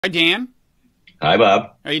Hi, Dan. Hi,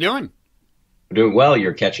 Bob. How you doing? I'm doing well.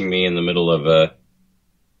 You're catching me in the middle of,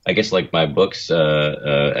 I guess, like my books.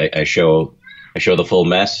 I show the full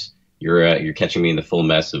mess. You're catching me in the full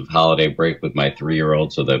mess of holiday break with my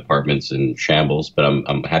 3-year-old, so the apartment's in shambles. But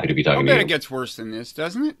I'm happy to be I'll talking to bet it you. gets worse than this,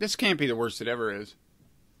 doesn't it? This can't be the worst it ever is.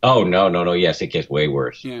 Oh no, no, no. Yes, it gets way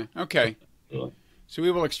worse. Yeah. Okay. So we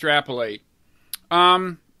will extrapolate.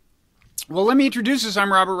 Um. Well, let me introduce us.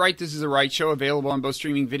 I'm Robert Wright. This is the Wright Show, available on both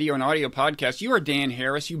streaming video and audio podcasts. You are Dan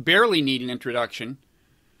Harris. You barely need an introduction.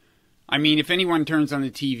 I mean, if anyone turns on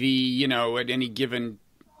the TV, at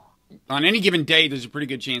on any given day, there's a pretty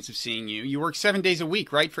good chance of seeing you. You work 7 days a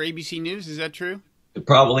week, right, for ABC News? Is that true?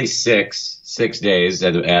 Probably six days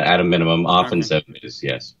at a minimum. Often Okay. 7 days.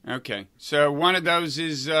 Yes. Okay. So one of those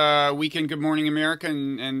is Weekend Good Morning America,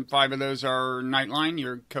 and 5 of those are Nightline.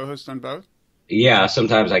 You're co-host on both? Yeah.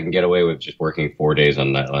 Sometimes I can get away with just working 4 days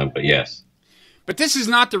on that line, but yes. But this is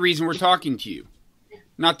not the reason we're talking to you.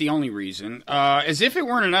 Not the only reason. As if it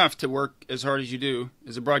weren't enough to work as hard as you do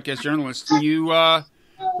as a broadcast journalist, you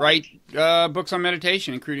write books on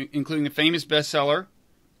meditation, including the famous bestseller,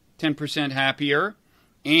 10% Happier,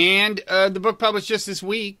 and the book published just this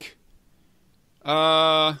week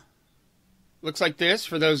looks like this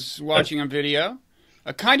for those watching on video.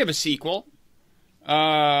 A kind of a sequel.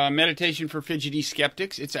 Meditation for Fidgety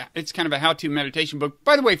Skeptics. It's kind of a how-to meditation book.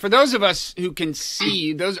 By the way, for those of us who can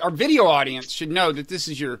see, our video audience should know that this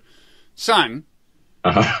is your son.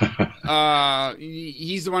 He's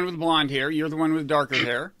the one with blonde hair. You're the one with darker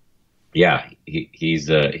hair. Yeah.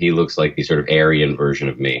 He looks like the sort of Aryan version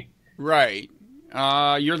of me. Right.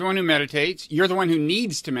 You're the one who meditates. You're the one who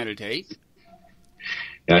needs to meditate.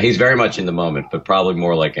 Now, he's very much in the moment, but probably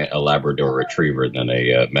more like a Labrador retriever than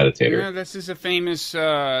a meditator. Yeah, this is a famous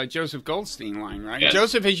Joseph Goldstein line, right? Yes.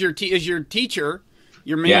 Joseph is your teacher,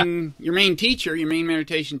 your main teacher, your main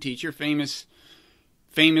meditation teacher, famous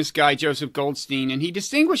guy Joseph Goldstein, and he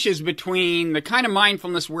distinguishes between the kind of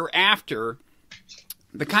mindfulness we're after,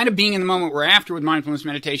 the kind of being in the moment we're after with mindfulness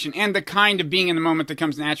meditation, and the kind of being in the moment that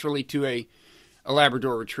comes naturally to a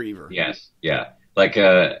Labrador retriever. Yes, yeah. Like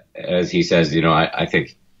as he says, I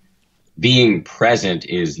think being present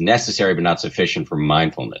is necessary but not sufficient for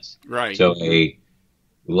mindfulness. Right. So a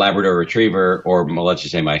Labrador retriever, or let's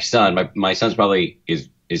just say my son, my son's probably is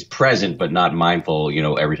present but not mindful,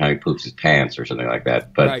 every time he poops his pants or something like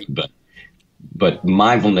that. But Right. but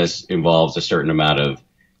mindfulness involves a certain amount of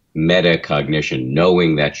metacognition,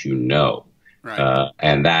 knowing that you know. Right.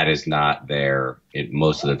 And that is not there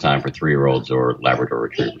most of the time for 3-year-olds or Labrador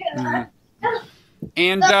retrievers. Mm-hmm.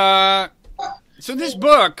 And so this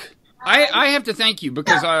book, I have to thank you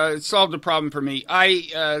because it solved a problem for me.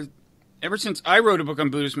 Ever since I wrote a book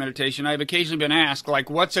on Buddhist meditation, I've occasionally been asked, like,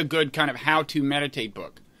 what's a good kind of how-to meditate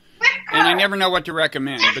book? And I never know what to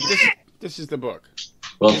recommend, but this is the book.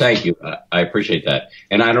 Well, thank you. I appreciate that.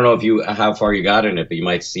 And I don't know how far you got in it, but you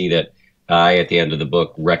might see that I, at the end of the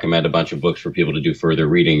book, recommend a bunch of books for people to do further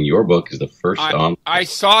reading. Your book is the first on. I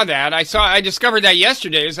saw that. I discovered that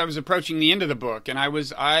yesterday as I was approaching the end of the book, and I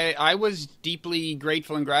was deeply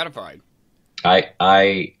grateful and gratified.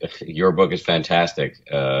 Your book is fantastic.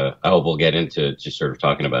 I hope we'll get into just sort of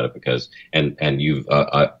talking about it because, and you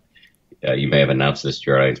may have announced this to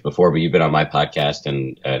your audience before, but you've been on my podcast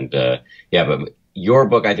yeah, but your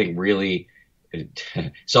book, I think, really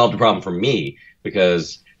solved the problem for me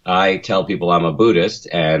because I tell people I'm a Buddhist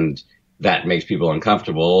and that makes people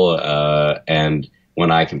uncomfortable. And when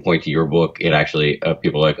I can point to your book, it actually,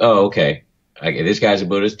 people are like, oh, okay, this guy's a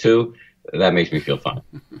Buddhist too. That makes me feel fine.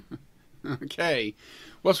 Okay.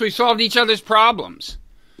 Well, so we solved each other's problems.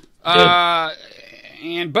 But I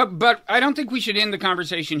don't think we should end the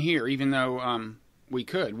conversation here, even though we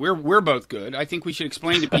could. We're both good. I think we should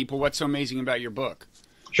explain to people what's so amazing about your book.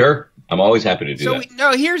 Sure. I'm always happy to do that.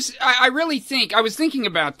 No, I really think, I was thinking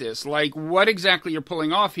about this, like what exactly you're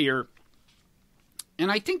pulling off here. And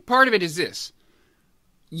I think part of it is this.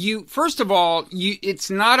 First of all, it's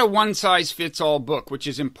not a one-size-fits-all book, which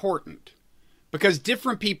is important. Because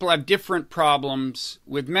different people have different problems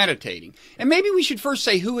with meditating. And maybe we should first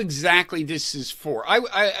say who exactly this is for.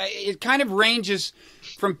 It kind of ranges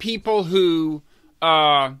from people who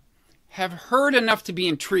have heard enough to be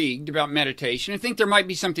intrigued about meditation and think there might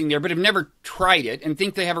be something there, but have never tried it and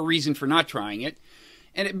think they have a reason for not trying it.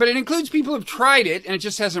 But it includes people who've tried it and it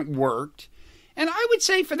just hasn't worked. And I would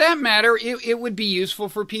say, for that matter, it would be useful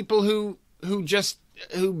for people who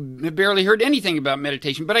have barely heard anything about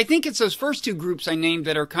meditation. But I think it's those first two groups I named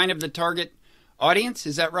that are kind of the target audience.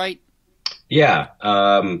 Is that right? Yeah.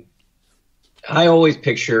 I always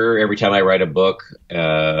picture, every time I write a book,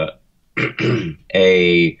 a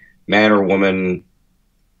man or woman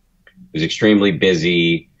who's extremely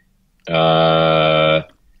busy, and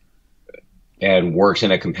works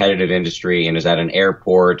in a competitive industry and is at an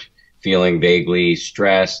airport feeling vaguely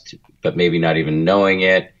stressed, but maybe not even knowing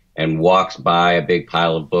it, and walks by a big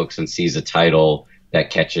pile of books and sees a title that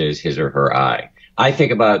catches his or her eye. I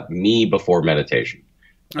think about me before meditation.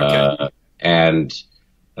 Okay. And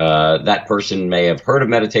that person may have heard of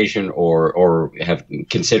meditation or have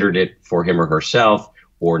considered it for him or herself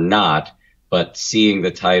or not, but seeing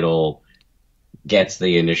the title gets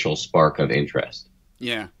the initial spark of interest.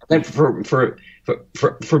 Yeah. And for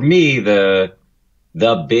me, the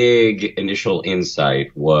big initial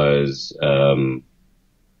insight was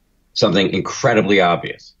something incredibly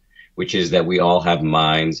obvious, which is that we all have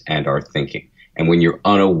minds and are thinking. And when you're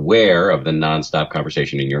unaware of the nonstop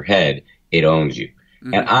conversation in your head, it owns you.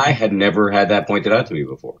 Mm-hmm. And I had never had that pointed out to me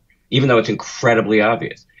before, even though it's incredibly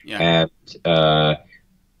obvious. Yeah. And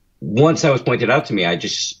once that was pointed out to me, it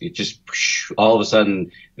just all of a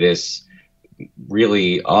sudden this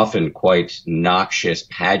really often quite noxious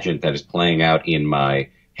pageant that is playing out in my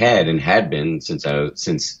head and had been since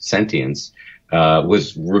sentience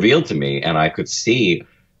was revealed to me, and I could see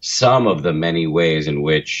some of the many ways in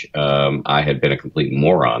which I had been a complete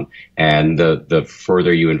moron. And the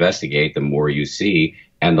further you investigate, the more you see,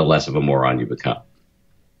 and the less of a moron you become.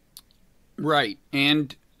 Right.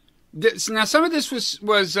 And now some of this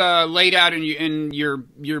was laid out in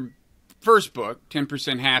your first book,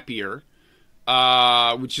 10% Happier,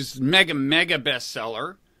 which is mega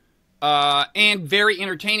bestseller, and very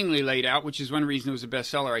entertainingly laid out, which is one reason it was a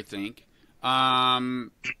bestseller, I think.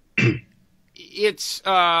 It's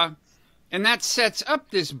and that sets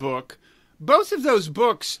up this book. Both of the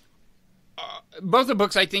books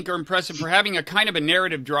I think are impressive for having a kind of a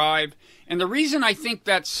narrative drive. And the reason I think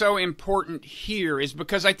that's so important here is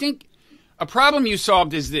because I think a problem you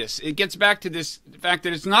solved is this. It gets back to this fact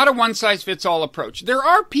that it's not a one-size-fits-all approach. There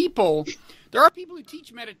are people who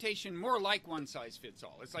teach meditation more like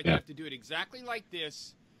one-size-fits-all. It's like you have to do it exactly like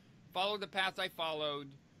this, follow the path I followed.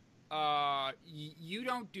 You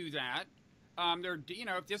don't do that.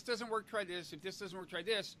 If this doesn't work, try this. If this doesn't work, try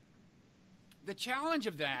this. The challenge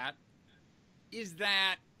of that is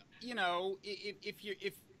that,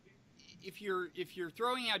 if you're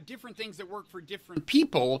throwing out different things that work for different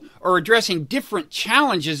people or addressing different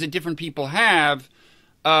challenges that different people have,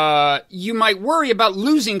 you might worry about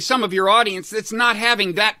losing some of your audience that's not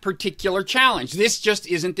having that particular challenge. This just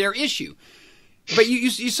isn't their issue. But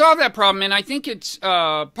you solve that problem, and I think it's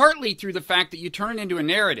partly through the fact that you turn it into a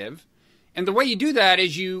narrative. And the way you do that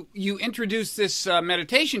is you introduce this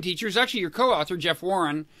meditation teacher, who's actually your co-author, Jeff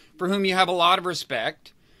Warren, for whom you have a lot of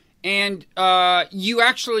respect. And you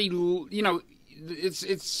actually,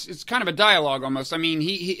 it's kind of a dialogue almost. I mean,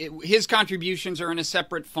 his contributions are in a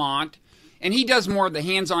separate font, and he does more of the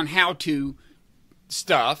hands-on how-to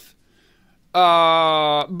stuff.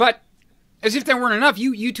 But as if that weren't enough,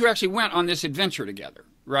 you two actually went on this adventure together,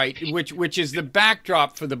 right? Which is the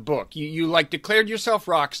backdrop for the book. You like declared yourself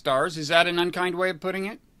rock stars. Is that an unkind way of putting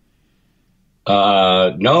it?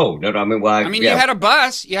 No. I mean, you had a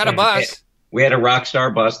bus. You had a bus. We had a rock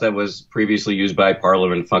star bus that was previously used by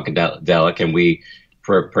Parliament Funkadelic, and we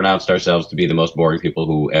pronounced ourselves to be the most boring people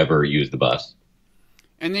who ever used the bus.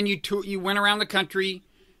 And then you went around the country,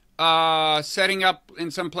 setting up,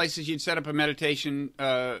 in some places you'd set up a meditation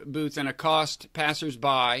booth and accost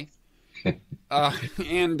passersby.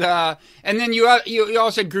 And then you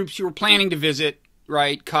also had groups you were planning to visit,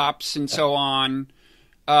 right? Cops and so on.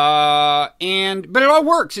 But it all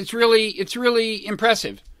works. It's really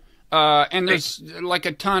impressive. And there's like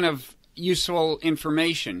a ton of useful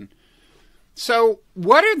information. So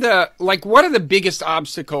what are the biggest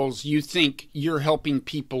obstacles you think you're helping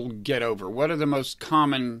people get over? What are the most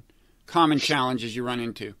common challenges you run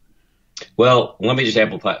into? Well, let me just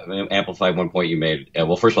amplify one point you made.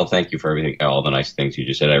 Well, first of all, thank you for everything, all the nice things you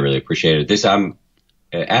just said. I really appreciate it.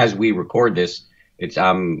 As we record this, it's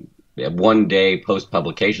 1 day post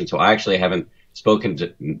publication, so I actually haven't spoken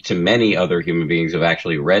to many other human beings who have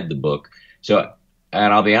actually read the book. So,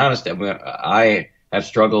 and I'll be honest, I have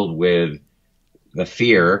struggled with the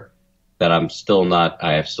fear that I still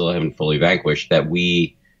haven't fully vanquished, that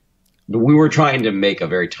we were trying to make a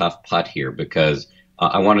very tough putt here, because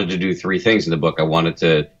I wanted to do three things in the book. I wanted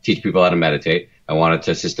to teach people how to meditate. I wanted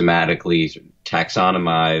to systematically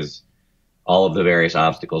taxonomize all of the various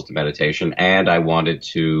obstacles to meditation, and I wanted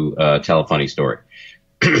to tell a funny story.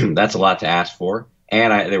 That's a lot to ask for.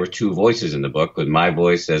 And there were two voices in the book, with my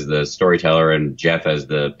voice as the storyteller and Jeff as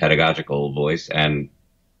the pedagogical voice. And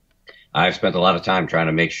I've spent a lot of time trying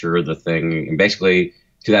to make sure the thing, basically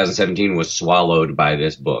 2017 was swallowed by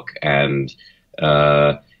this book. And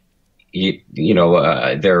I'm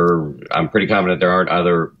pretty confident there aren't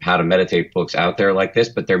other how to meditate books out there like this,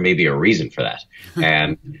 but there may be a reason for that.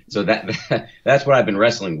 And so that's what I've been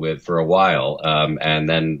wrestling with for a while. And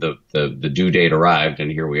then the due date arrived,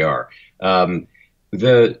 and here we are. But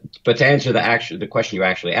to answer the question you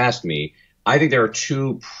actually asked me, I think there are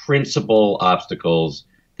two principal obstacles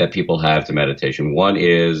that people have to meditation. One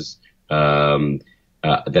is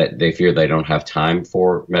that they fear they don't have time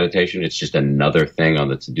for meditation. It's just another thing on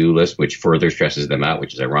the to-do list, which further stresses them out,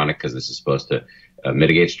 which is ironic because this is supposed to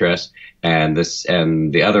mitigate stress. And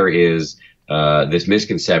the other is this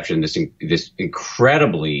misconception, this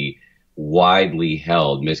incredibly widely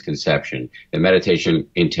held misconception that meditation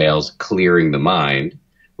entails clearing the mind,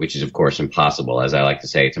 which is, of course, impossible. As I like to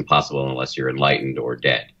say, it's impossible unless you're enlightened or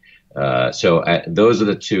dead. So those are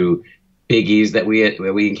the two biggies that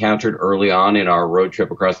we encountered early on in our road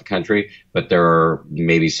trip across the country, but there are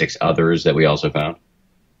maybe 6 others that we also found.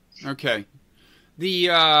 Okay. The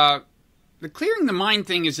clearing the mind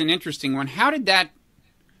thing is an interesting one. How did that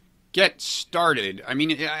get started? I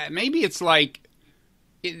mean, maybe it's like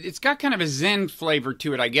it's got kind of a Zen flavor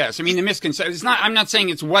to it, I guess. I mean, the misconception, I'm not saying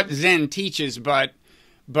it's what Zen teaches, but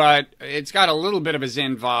it's got a little bit of a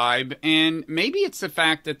Zen vibe, and maybe it's the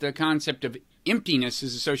fact that the concept of emptiness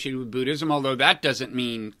is associated with Buddhism, although that doesn't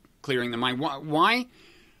mean clearing the mind. Why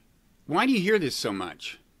do you hear this so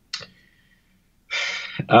much?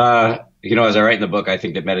 As I write in the book, I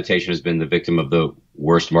think that meditation has been the victim of the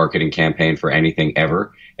worst marketing campaign for anything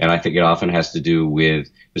ever. And I think it often has to do with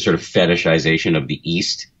the sort of fetishization of the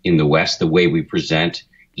East in the West, the way we present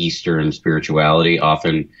Eastern spirituality,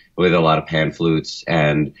 often with a lot of pan flutes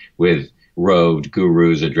and with robed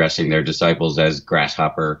gurus addressing their disciples as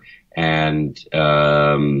grasshopper and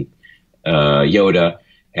Yoda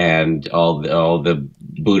and all the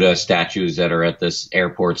Buddha statues that are at this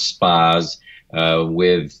airport spas,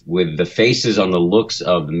 with the faces on the looks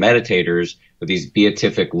of the meditators, with these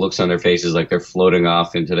beatific looks on their faces like they're floating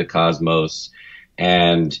off into the cosmos.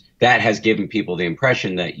 And that has given people the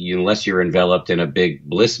impression that unless you're enveloped in a big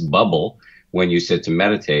bliss bubble when you sit to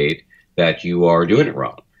meditate, that you are doing it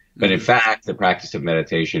wrong. But in fact, the practice of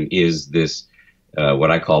meditation is this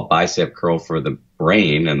what I call bicep curl for the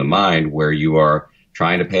brain and the mind, where you are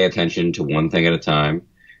trying to pay attention to one thing at a time,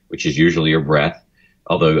 which is usually your breath,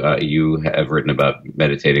 although you have written about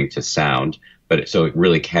meditating to sound. So it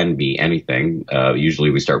really can be anything. Usually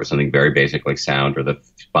we start with something very basic like sound or the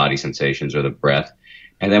body sensations or the breath.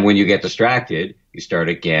 And then when you get distracted, you start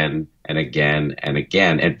again and again and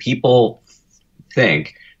again. And people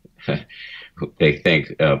think, pun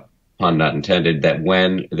not intended, that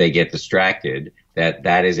when they get distracted,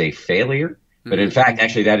 that is a failure. But in fact,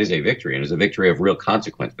 actually, that is a victory, and it's a victory of real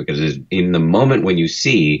consequence, because it is in the moment when you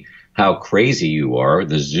see how crazy you are,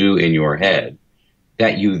 the zoo in your head,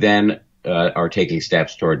 that you then are taking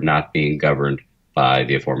steps toward not being governed by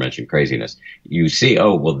the aforementioned craziness. You see,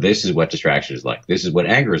 oh, well, this is what distraction is like. This is what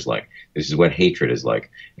anger is like. This is what hatred is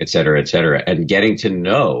like, et cetera, et cetera. And getting to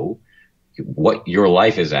know what your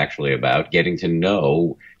life is actually about, getting to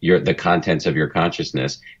know the contents of your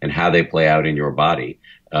consciousness and how they play out in your body.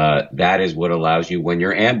 That is what allows you, when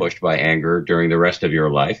you're ambushed by anger during the rest of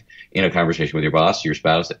your life, in a conversation with your boss, your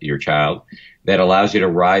spouse, your child, that allows you to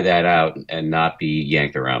ride that out and not be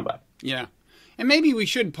yanked around by it. Yeah. And maybe we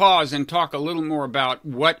should pause and talk a little more about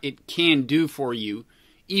what it can do for you,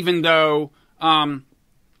 even though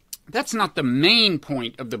that's not the main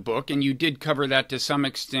point of the book, and you did cover that to some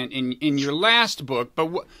extent in your last book.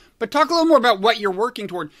 But talk a little more about what you're working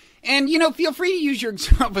toward. And, feel free to use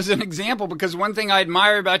yourself as an example, because one thing I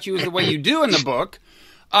admire about you is the way you do in the book.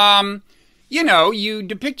 You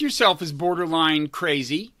depict yourself as borderline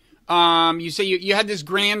crazy. You say you had this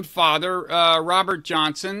grandfather, Robert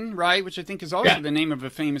Johnson, right? Which I think is also the name of a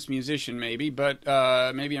famous musician, maybe. But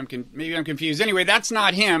maybe I'm confused. Anyway, that's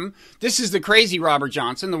not him. This is the crazy Robert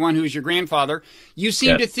Johnson, the one who is your grandfather. You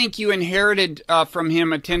seem to think you inherited from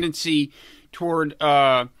him a tendency toward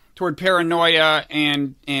paranoia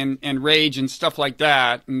and rage and stuff like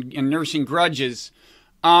that, and nursing grudges.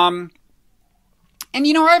 I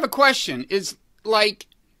have a question. Is like,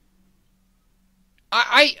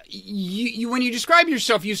 when you describe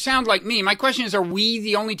yourself, you sound like me. My question is, are we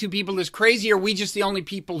the only two people this crazy, or are we just the only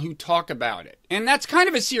people who talk about it? And that's kind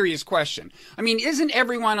of a serious question. I mean, isn't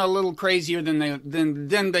everyone a little crazier than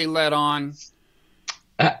they let on?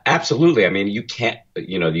 Absolutely. I mean, you can't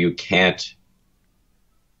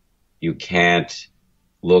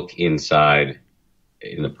look inside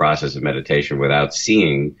in the process of meditation without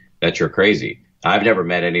seeing that you're crazy. I've never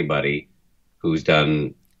met anybody who's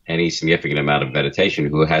done any significant amount of meditation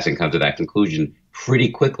who hasn't come to that conclusion pretty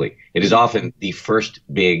quickly. It is often the first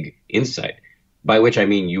big insight, by which I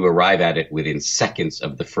mean you arrive at it within seconds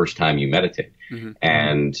of the first time you meditate. Mm-hmm.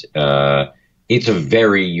 And it's a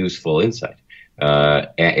very useful insight.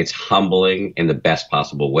 It's humbling in the best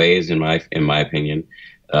possible ways, in my opinion.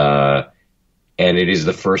 And it is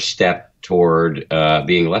the first step toward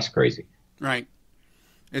being less crazy. Right.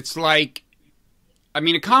 It's like, I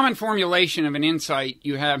mean, a common formulation of an insight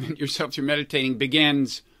you have in yourself through meditating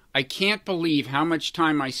begins, I can't believe how much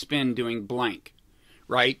time I spend doing blank.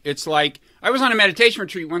 Right? It's like, I was on a meditation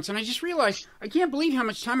retreat once and I just realized, I can't believe how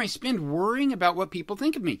much time I spend worrying about what people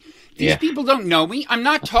think of me. These people don't know me. I'm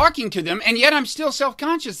not talking to them, and yet I'm still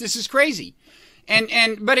self-conscious. This is crazy.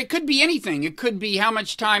 But it could be anything. It could be how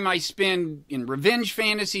much time I spend in revenge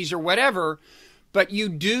fantasies or whatever, but you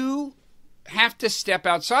do have to step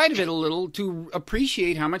outside of it a little to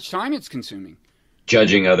appreciate how much time it's consuming.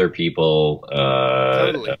 Judging other people.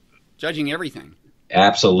 Totally. Judging everything.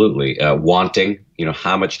 Absolutely. Wanting,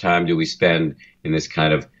 how much time do we spend in this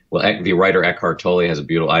kind of, well, the writer Eckhart Tolle has a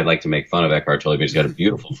beautiful, I like to make fun of Eckhart Tolle, but he's got a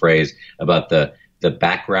beautiful phrase about the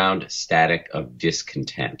background static of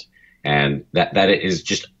discontent. And that is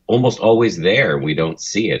just almost always there. We don't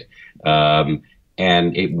see it.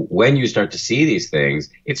 When you start to see these things,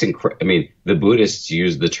 it's I mean, the Buddhists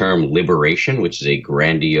use the term liberation, which is a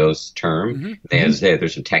grandiose term. Mm-hmm.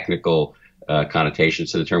 There's some technical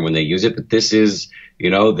connotations to the term when they use it, but this is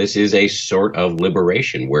a sort of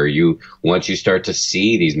liberation where once you start to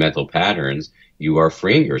see these mental patterns, you are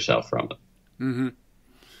freeing yourself from them.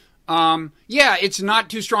 Mm-hmm. Yeah, it's not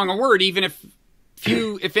too strong a word, even if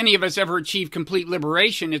any of us ever achieve complete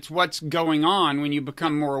liberation. It's what's going on when you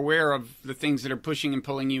become more aware of the things that are pushing and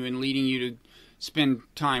pulling you and leading you to spend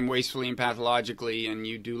time wastefully and pathologically, and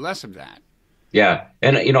you do less of that. Yeah.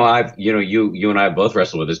 And, you and I both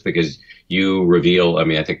wrestled with this because you reveal, I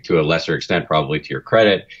mean, I think to a lesser extent, probably to your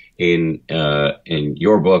credit in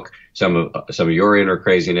your book, some of your inner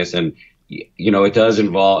craziness. And, it does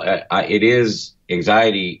involve, it is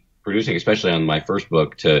anxiety producing, especially on my first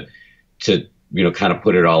book to kind of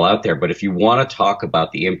put it all out there. But if you want to talk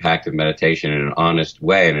about the impact of meditation in an honest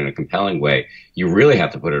way and in a compelling way, you really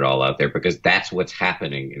have to put it all out there because that's what's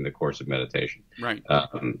happening in the course of meditation. Right.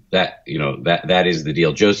 That is the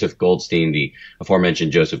deal. Joseph Goldstein, the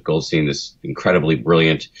aforementioned Joseph Goldstein, this incredibly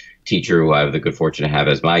brilliant teacher who I have the good fortune to have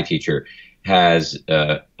as my teacher, has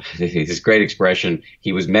this great expression.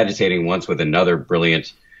 He was meditating once with another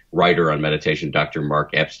brilliant writer on meditation, Dr. Mark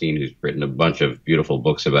Epstein, who's written a bunch of beautiful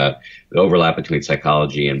books about the overlap between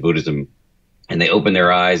psychology and Buddhism. And they opened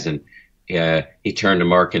their eyes and he turned to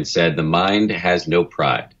Mark and said, "The mind has no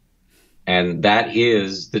pride." And that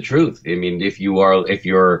is the truth. I mean, if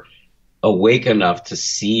you're awake enough to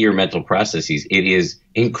see your mental processes, it is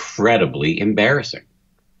incredibly embarrassing.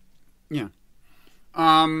 Yeah.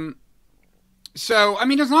 So, I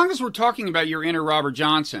mean, as long as we're talking about your inner Robert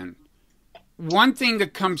Johnson, one thing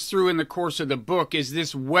that comes through in the course of the book is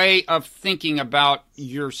this way of thinking about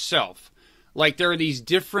yourself. Like there are these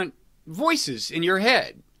different voices in your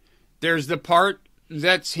head. There's the part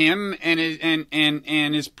that's him and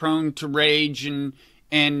is prone to rage and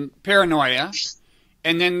paranoia.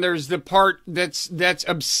 And then there's the part that's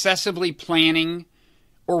obsessively planning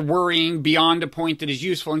or worrying beyond a point that is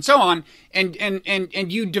useful and so on. And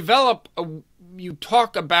you you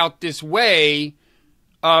talk about this way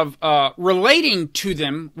of relating to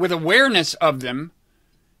them with awareness of them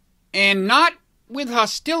and not with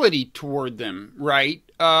hostility toward them, right?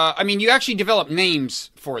 I mean, you actually develop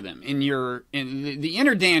names for them. In the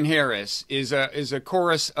inner Dan Harris is a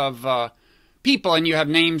chorus of people, and you have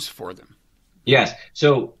names for them. Yes.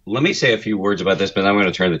 So let me say a few words about this, but I'm going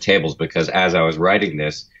to turn the tables because as I was writing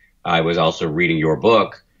this, I was also reading your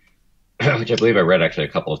book, which I believe I read actually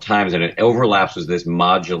a couple of times, and it overlaps with this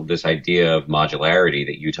idea of modularity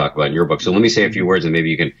that you talk about in your book. So let me say a few words, and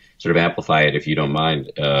maybe you can sort of amplify it if you don't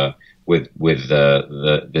mind, with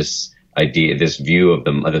this idea, this view of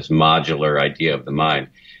this modular idea of the mind.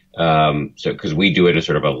 So because we do it in a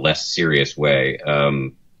sort of a less serious way.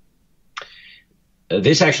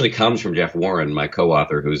 This actually comes from Jeff Warren, my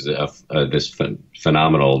co-author, who's this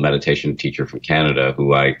phenomenal meditation teacher from Canada,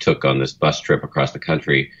 who I took on this bus trip across the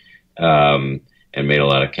country. And made a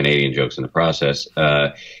lot of Canadian jokes in the process.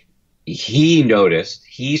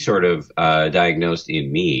 He sort of diagnosed in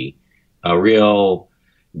me a real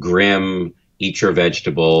grim, eat your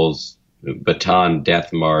vegetables, Baton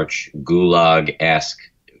Death March, Gulag-esque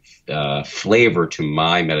flavor to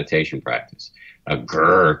my meditation practice.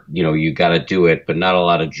 You got to do it, but not a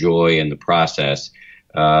lot of joy in the process.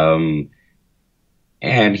 And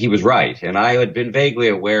he was right. And I had been vaguely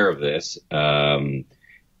aware of this.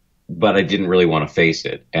 but I didn't really want to face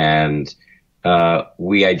it. And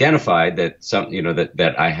we identified that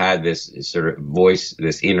that I had this sort of voice,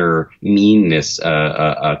 this inner meanness,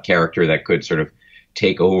 a character that could sort of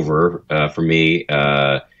take over for me.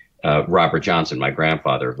 Robert Johnson, my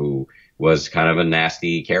grandfather, who was kind of a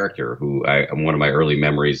nasty character, one of my early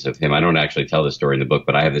memories of him. I don't actually tell the story in the book,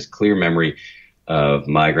 but I have this clear memory of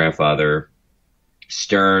my grandfather,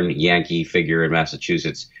 stern Yankee figure in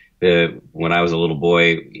Massachusetts. When I was a little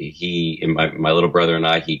boy, my little brother and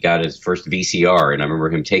I, he got his first VCR, and I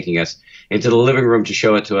remember him taking us into the living room to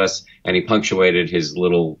show it to us, and he punctuated his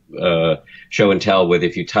little show and tell with,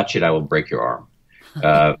 "If you touch it, I will break your arm."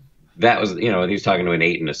 That was, he was talking to an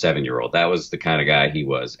 8 and a 7-year-old. That was the kind of guy he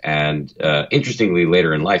was. And interestingly,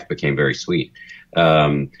 later in life became very sweet.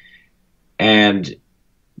 And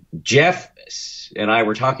Jeff and I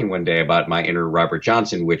were talking one day about my inner Robert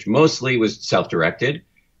Johnson, which mostly was self-directed,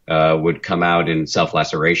 would come out in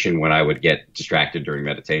self-laceration when I would get distracted during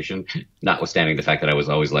meditation, notwithstanding the fact that I was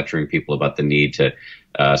always lecturing people about the need to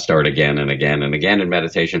start again and again and again in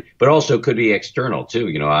meditation, but also could be external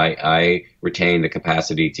too. I retain the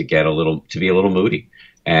capacity to be a little moody.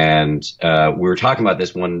 And we were talking about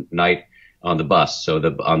this one night on the bus. So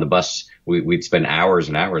on the bus, we'd spend hours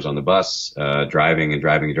and hours on the bus, driving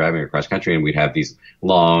across country, and we'd have these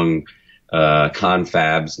long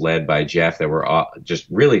confabs led by Jeff that were just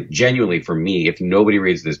really genuinely, for me, if nobody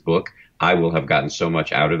reads this book, I will have gotten so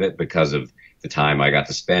much out of it because of the time I got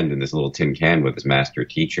to spend in this little tin can with this master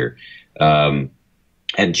teacher. And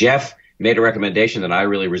Jeff made a recommendation that I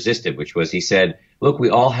really resisted, which was, he said, look, we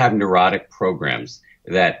all have neurotic programs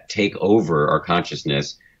that take over our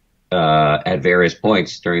consciousness at various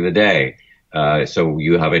points during the day. So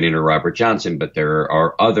you have an inner Robert Johnson, but there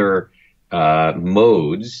are other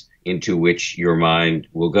modes into which your mind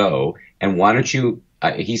will go. And why don't you,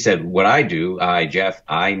 he said, what I do, Jeff,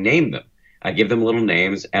 I name them. I give them little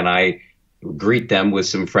names, and I greet them with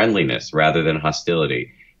some friendliness rather than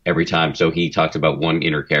hostility every time. So he talked about one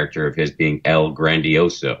inner character of his being El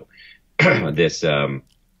Grandioso.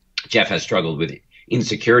 Jeff has struggled with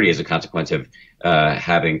insecurity as a consequence of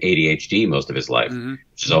having ADHD most of his life,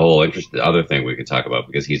 which is a whole other thing we could talk about,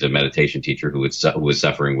 because he's a meditation teacher who was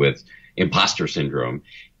suffering with imposter syndrome.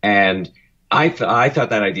 And I thought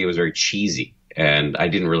that idea was very cheesy, and I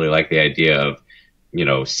didn't really like the idea of,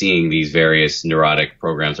 seeing these various neurotic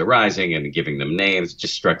programs arising and giving them names. It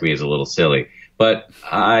just struck me as a little silly. But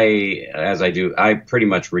I pretty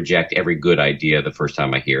much reject every good idea the first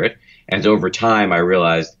time I hear it. And over time, I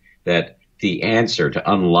realized that the answer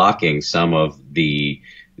to unlocking some of the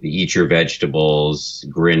eat your vegetables,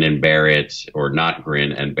 grin and bear it, or not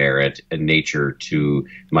grin and bear it, nature to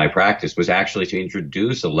my practice was actually to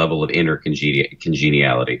introduce a level of inner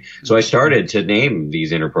congeniality. So I started to name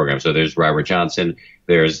these inner programs. So there's Robert Johnson,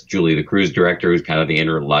 there's Julie, the cruise director, who's kind of the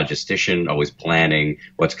inner logistician, always planning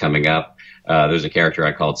what's coming up. There's a character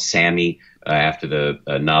I called Sammy, after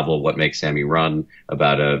the novel What Makes Sammy Run,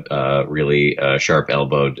 about a really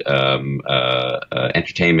sharp-elbowed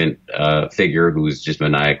entertainment figure who's just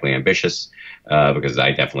maniacally ambitious, because I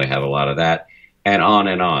definitely have a lot of that, and on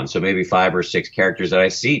and on. So maybe 5 or 6 characters that I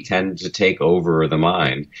see tend to take over the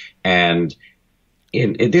mind. And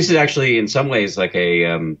this is actually in some ways like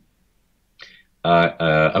a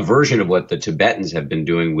version of what the Tibetans have been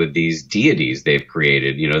doing with these deities they've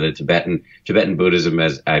created. The Tibetan Buddhism,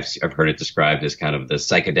 as I've heard it described as kind of the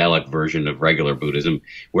psychedelic version of regular Buddhism,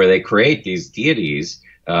 where they create these deities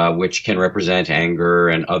which can represent anger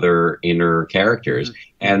and other inner characters.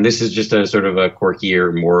 And this is just a sort of a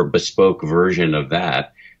quirkier, more bespoke version of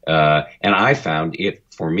that. And I found it,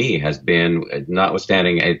 for me, has been,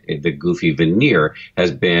 notwithstanding the goofy veneer,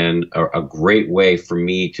 has been a great way for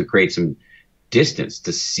me to create some distance,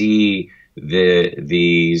 to see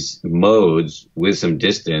these modes with some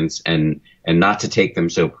distance, and not to take them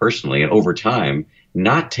so personally. And over time,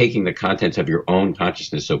 not taking the contents of your own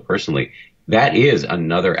consciousness so personally. That is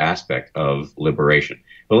another aspect of liberation.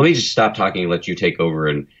 But let me just stop talking and let you take over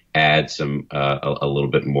and add some a little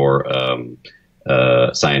bit more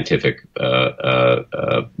scientific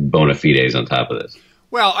bona fides on top of this.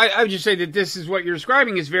 Well, I would just say that this is what you're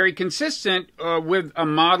describing is very consistent with a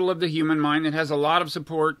model of the human mind that has a lot of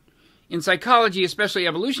support in psychology, especially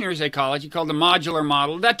evolutionary psychology, called the modular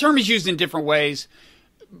model. That term is used in different ways.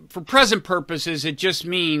 For present purposes, it just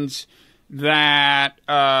means that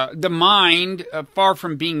the mind, far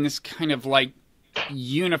from being this kind of like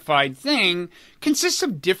unified thing, consists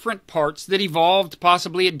of different parts that evolved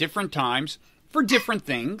possibly at different times for different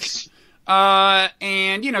things.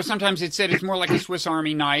 And, sometimes it's said it's more like a Swiss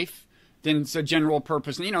Army knife than it's a general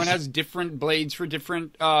purpose. It has different blades for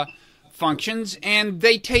different functions, and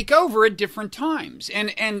they take over at different times.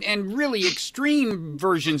 And really extreme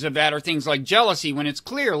versions of that are things like jealousy, when it's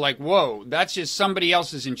clear, like, whoa, that's just somebody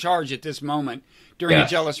else is in charge at this moment during a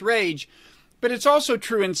jealous rage. But it's also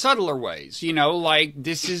true in subtler ways, you know, like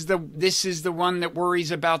this is the one that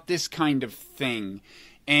worries about this kind of thing.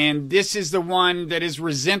 And this is the one that is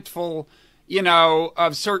resentful, you know,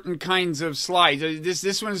 of certain kinds of slights.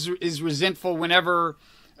 This one is resentful whenever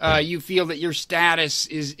you feel that your status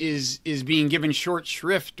is being given short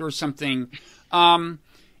shrift or something. So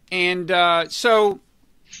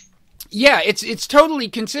yeah, it's totally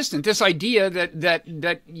consistent. This idea that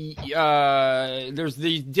there's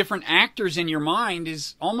the different actors in your mind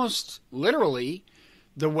is almost literally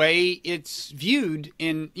the way it's viewed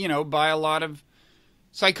by a lot of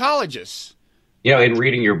psychologists. You know, in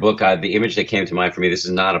reading your book, the image that came to mind for me, this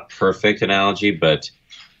is not a perfect analogy, but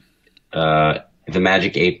the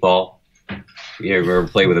magic 8-ball. You ever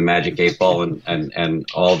play with a magic 8-ball and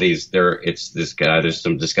all these, there's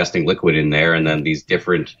some disgusting liquid in there, and then these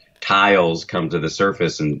different tiles come to the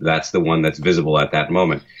surface, and that's the one that's visible at that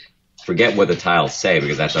moment. Forget what the tiles say,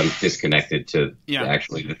 because that's disconnected to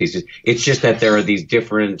actually the pieces. It's just that there are these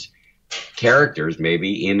different characters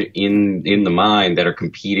maybe in the mind that are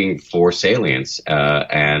competing for salience,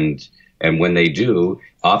 and when they do,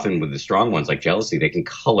 often with the strong ones like jealousy, they can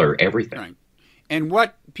color everything. Right. And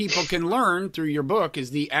what people can learn through your book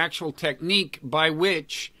is the actual technique by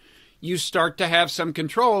which you start to have some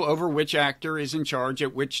control over which actor is in charge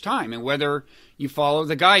at which time, and whether you follow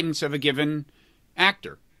the guidance of a given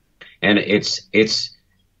actor. And it's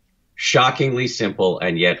shockingly simple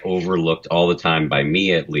and yet overlooked all the time, by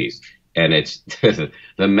me at least. And it's the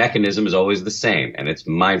mechanism is always the same, and it's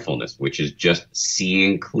mindfulness, which is just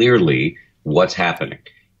seeing clearly what's happening.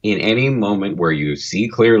 In any moment where you see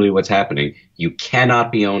clearly what's happening, you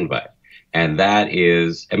cannot be owned by it. And that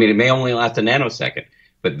is, I mean, it may only last a nanosecond,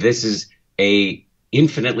 but this is a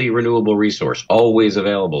infinitely renewable resource, always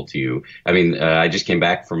available to you. I mean, I just came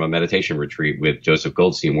back from a meditation retreat with Joseph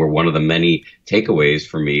Goldstein, where one of the many takeaways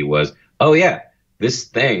for me was, oh yeah, this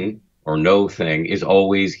thing or no thing is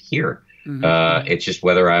always here. Mm-hmm. It's just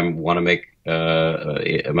whether I want to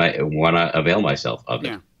avail myself of it.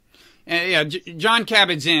 Yeah. John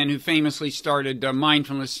Kabat-Zinn, who famously started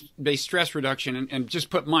mindfulness-based stress reduction and just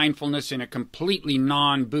put mindfulness in a completely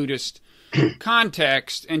non-Buddhist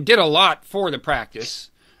context, and did a lot for the practice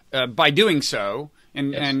by doing so,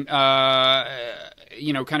 and kind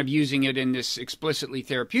of using it in this explicitly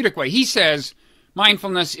therapeutic way. He says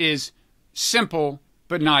mindfulness is simple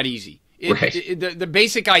but not easy. The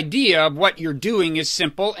basic idea of what you're doing is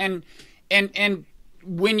simple, and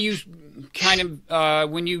when you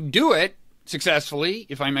when you do it successfully,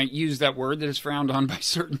 if I might use that word that is frowned on by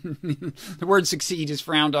certain, the word succeed is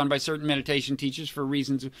frowned on by certain meditation teachers for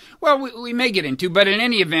reasons, we may get into, but in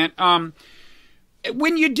any event,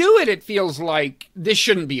 when you do it, it feels like this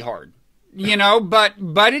shouldn't be hard, but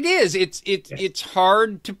it is. It's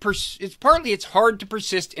hard to it's hard to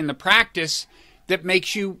persist in the practice that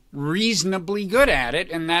makes you reasonably good at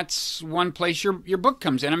it, and that's one place your book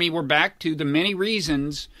comes in. I mean, we're back to the many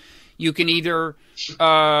reasons you can either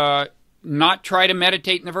not try to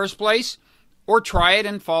meditate in the first place, or try it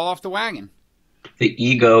and fall off the wagon. The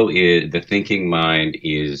ego is, the thinking mind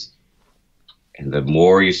is, and the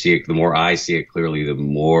more you see it, the more I see it clearly, the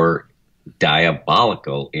more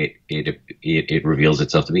diabolical it reveals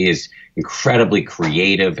itself to be. Is incredibly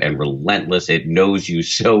creative and relentless. It knows you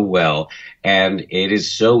so well, and it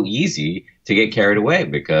is so easy to get carried away,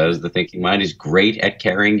 because the thinking mind is great at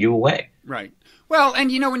carrying you away. Right. Well,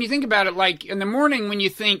 and when you think about it, like in the morning when you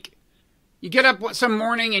think, you get up some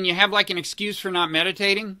morning and you have like an excuse for not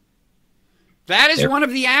meditating, that is one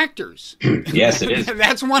of the actors. Yes, it is.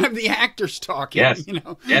 That's one of the actors talking. Yes.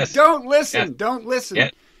 Yes. Don't listen. Yes. Don't listen.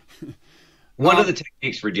 Yes. One of the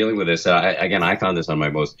techniques for dealing with this, I found this on my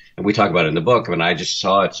most, and we talk about it in the book, and I just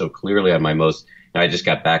saw it so clearly on my most, I just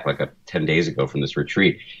got back 10 days ago from this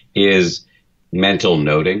retreat, is mental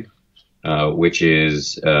noting, which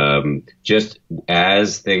is just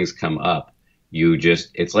as things come up,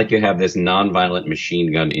 it's like you have this nonviolent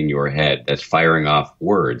machine gun in your head that's firing off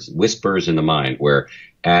words, whispers in the mind, where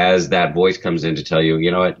as that voice comes in to tell you,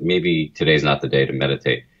 you know what, maybe today's not the day to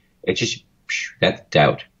meditate. It's just, that's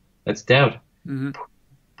doubt. That's doubt. Mm-hmm.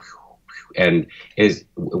 And and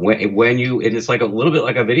it's like a little bit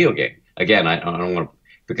like a video game. Again, I don't want to,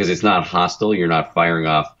 because it's not hostile. You're not firing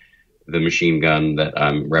off the machine gun that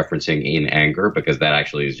I'm referencing in anger, because that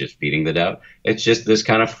actually is just feeding the doubt. It's just this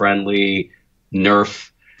kind of friendly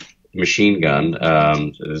Nerf machine gun.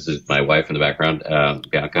 This is my wife in the background,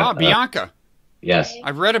 Bianca. Bianca. Yes.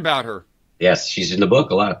 I've read about her. Yes, she's in the book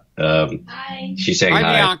a lot. Hi. She's saying Hi,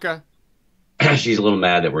 hi. Bianca. She's a little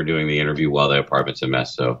mad that we're doing the interview while the apartment's a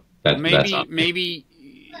mess. So that's on. Maybe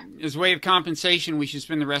as a way of compensation, we should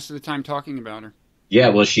spend the rest of the time talking about her. Yeah,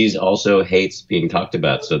 well, she's also hates being talked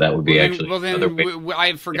about, so that would be another way.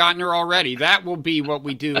 I've forgotten her already. That will be what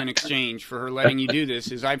we do in exchange for her letting you do this.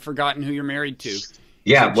 Is I've forgotten who you're married to.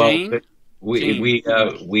 Yeah, well, Jane?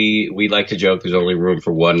 we like to joke there's only room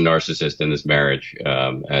for one narcissist in this marriage,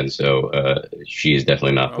 and so she is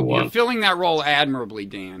definitely not the one. You're filling that role admirably,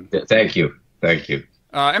 Dan. Thank you.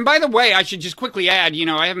 And by the way, I should just quickly add,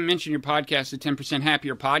 I haven't mentioned your podcast, the 10%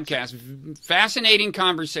 Happier podcast. Fascinating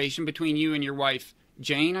conversation between you and your wife,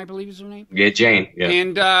 Jane, I believe is her name. Yeah, Jane. Yeah.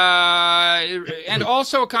 And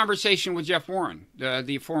also a conversation with Jeff Warren,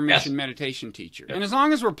 the aforementioned meditation teacher. Yes. And as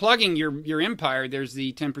long as we're plugging your empire, there's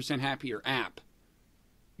the 10% Happier app.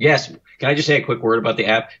 Yes. Can I just say a quick word about the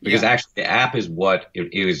app? Because actually the app is what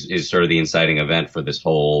is sort of the inciting event for this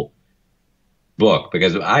whole book.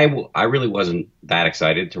 Because I really wasn't that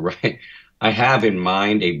excited to write. I have in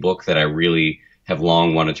mind a book that I really have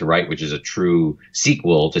long wanted to write, which is a true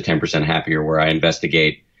sequel to 10% Happier, where I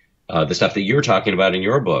investigate the stuff that you're talking about in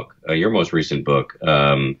your book, your most recent book,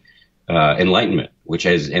 Enlightenment, which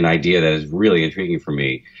is an idea that is really intriguing for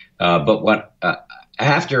me. But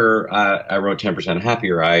after I wrote 10%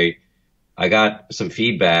 Happier, I got some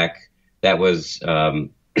feedback that was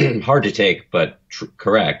hard to take, but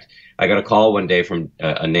correct. I got a call one day from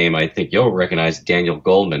a name I think you'll recognize, Daniel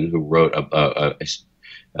Goleman, who wrote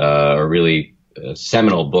a really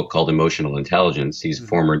seminal book called Emotional Intelligence. He's a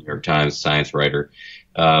former New York Times science writer.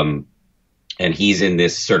 And he's in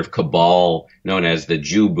this sort of cabal known as the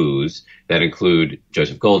Jew-boos that include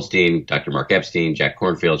Joseph Goldstein, Dr. Mark Epstein, Jack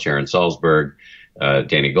Kornfield, Sharon Salzberg,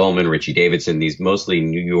 Danny Goleman, Richie Davidson, these mostly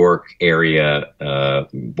New York area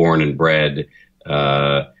born and bred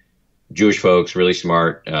Jewish folks, really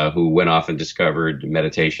smart, who went off and discovered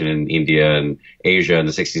meditation in India and Asia in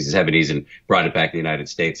the 60s and 70s and brought it back to the United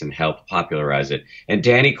States and helped popularize it. And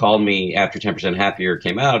Danny called me after 10% Happier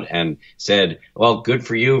came out and said, well, good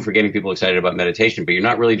for you for getting people excited about meditation, but you're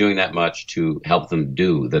not really doing that much to help them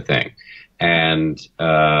do the thing. And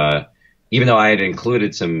even though I had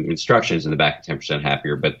included some instructions in the back of 10%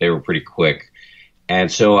 Happier, but they were pretty quick.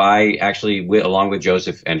 And so I actually, along with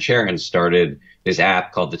Joseph and Sharon, started this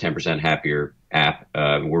app called the 10% Happier app,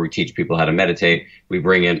 where we teach people how to meditate. We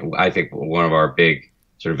bring in, I think one of our big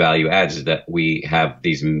sort of value adds is that we have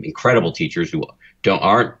these incredible teachers who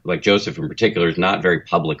aren't, like Joseph in particular, is not very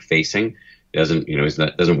public facing,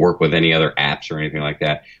 doesn't work with any other apps or anything like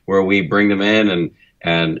that, where we bring them in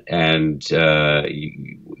and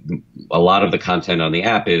a lot of the content on the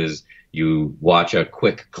app is you watch a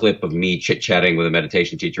quick clip of me chit-chatting with a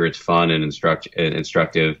meditation teacher. It's fun and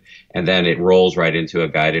instructive. And then it rolls right into a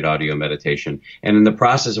guided audio meditation. And in the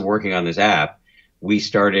process of working on this app, we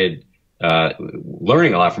started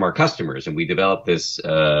learning a lot from our customers. And we developed this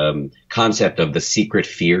concept of the secret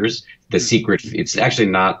fears. It's actually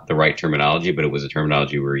not the right terminology, but it was a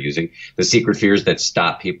terminology we were using. The secret fears that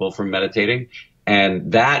stop people from meditating.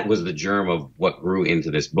 And that was the germ of what grew into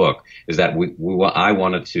this book, is that I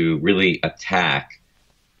wanted to really attack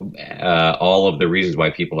all of the reasons why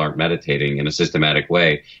people aren't meditating in a systematic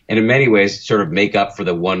way. And in many ways, sort of make up for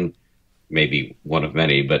the one, maybe one of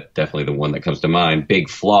many, but definitely the one that comes to mind, big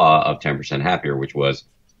flaw of 10% Happier, which was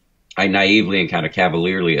I naively and kind of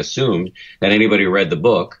cavalierly assumed that anybody who read the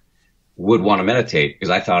book would want to meditate because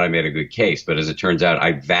I thought I made a good case. But as it turns out,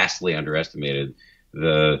 I vastly underestimated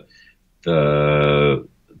the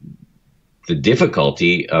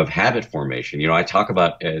difficulty of habit formation. I talk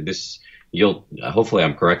about this. Hopefully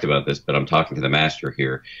I'm correct about this, but I'm talking to the master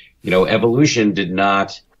here. Evolution did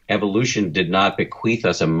not bequeath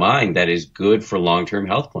us a mind that is good for long-term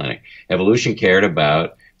health planning. Evolution cared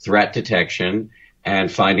about threat detection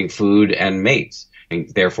and finding food and mates,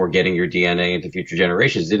 and therefore getting your DNA into future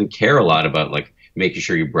generations. It didn't care a lot about making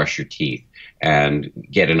sure you brush your teeth and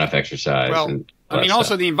get enough exercise. Well,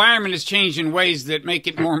 also the environment has changed in ways that make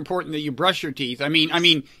it more important that you brush your teeth. I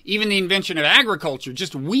mean, even the invention of agriculture,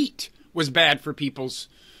 just wheat was bad for people's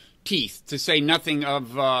teeth, to say nothing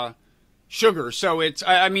of sugar. So it's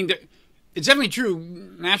definitely true.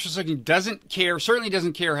 Natural selection certainly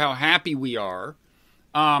doesn't care how happy we are.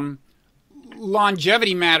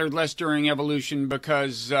 Longevity mattered less during evolution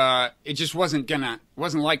because it just wasn't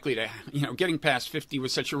likely to, getting past 50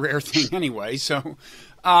 was such a rare thing anyway. So,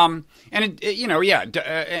 and then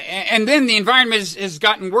the environment has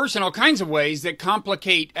gotten worse in all kinds of ways that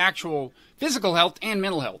complicate actual physical health and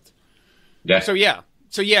mental health. Yeah. So yeah,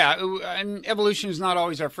 So yeah, and evolution is not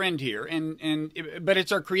always our friend here, but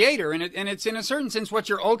it's our creator, and it's in a certain sense what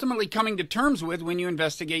you're ultimately coming to terms with when you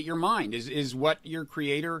investigate your mind is what your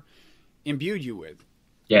creator imbued you with.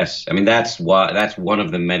 Yes, I mean that's one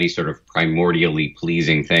of the many sort of primordially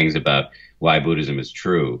pleasing things about why Buddhism is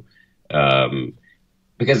true,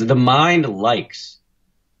 because the mind likes.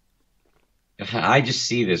 I just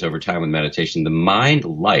see this over time with meditation. The mind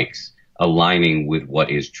likes aligning with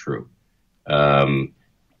what is true.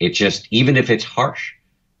 It just, even if it's harsh,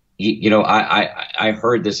 I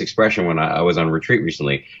heard this expression when I was on retreat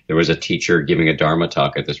recently. There was a teacher giving a Dharma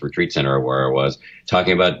talk at this retreat center where I was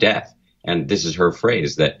talking about death. And this is her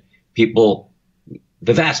phrase, that people,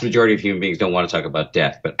 the vast majority of human beings don't want to talk about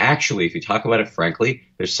death. But actually, if you talk about it frankly,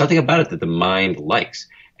 there's something about it that the mind likes.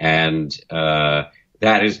 And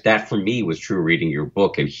that for me was true reading your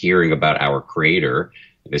book and hearing about our creator,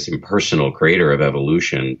 this impersonal creator of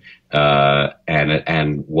evolution,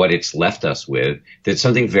 and what it's left us with. There's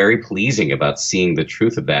something very pleasing about seeing the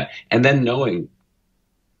truth of that, and then knowing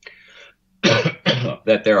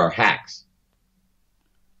that there are hacks.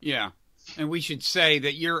 Yeah, and we should say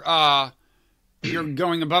that you're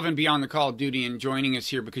going above and beyond the call of duty and joining us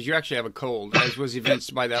here because you actually have a cold, as was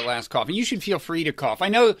evinced by that last cough. And you should feel free to cough. I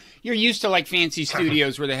know you're used to like fancy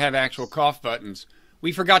studios where they have actual cough buttons.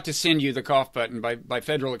 We forgot to send you the cough button by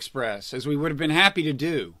Federal Express, as we would have been happy to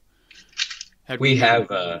do. We have...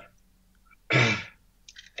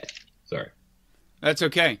 Sorry. That's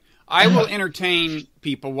okay. I will entertain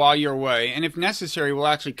people while you're away, and if necessary, we'll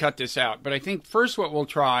actually cut this out. But I think first what we'll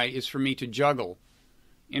try is for me to juggle.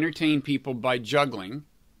 Entertain people by juggling.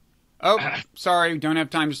 Oh, sorry, don't have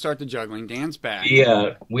time to start the juggling. Dan's back.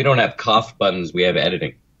 Yeah, we don't have cough buttons. We have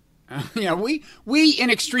editing. Yeah, we in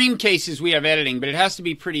extreme cases we have editing, but it has to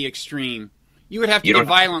be pretty extreme. You would have to get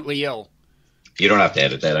violently ill. You don't have to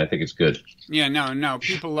edit that. I think it's good. Yeah, no.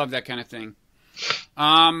 People love that kind of thing.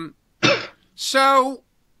 So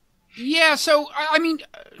there's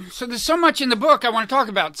so much in the book I want to talk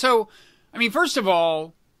about. So, I mean, first of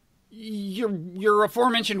all, your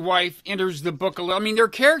aforementioned wife enters the book a little. I mean, there are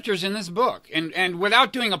characters in this book, and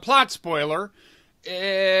without doing a plot spoiler,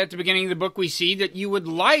 at the beginning of the book, we see that you would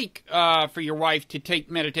like for your wife to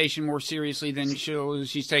take meditation more seriously than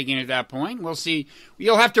she's taking it at that point. We'll see.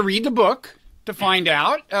 You'll have to read the book to find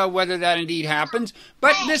out whether that indeed happens.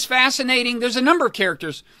 But there's a number of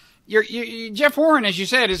characters. Jeff Warren, as you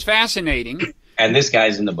said, is fascinating. And this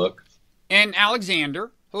guy's in the book. And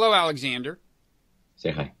Alexander. Hello, Alexander.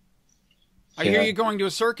 Say hi. I hear you're going to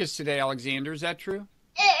a circus today, Alexander. Is that true?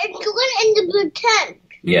 It's going in the blue tent.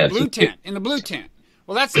 In the blue tent.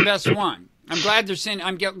 Well, that's the best one. I'm glad they're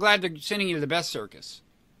sending you to the best circus.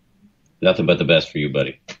 Nothing but the best for you,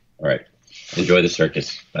 buddy. All right. Enjoy the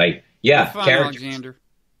circus. Bye. Yeah, fun, Alexander.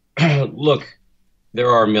 Look, there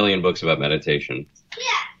are a million books about meditation.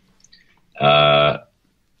 Yeah.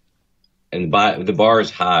 And the bar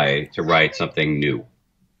is high to write something new.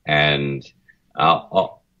 And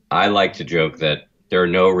I like to joke that there are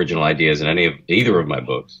no original ideas in either of my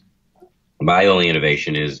books. My only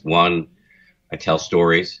innovation is, one, I tell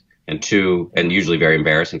stories, and two, and usually very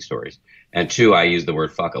embarrassing stories, and two, I use the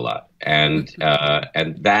word fuck a lot, and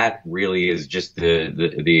that really is just those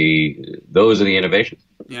are the innovations.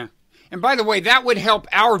 Yeah. And by the way, that would help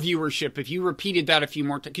our viewership if you repeated that a few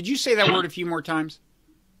more times. Could you say that word a few more times?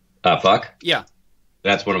 Fuck? Yeah.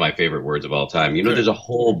 That's one of my favorite words of all time. You know, there's a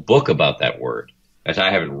whole book about that word that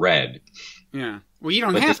I haven't read. Yeah. Well, you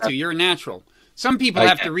don't have to. You're a natural. Some people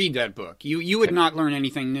have to read that book. You would not learn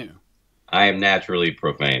anything new. I am naturally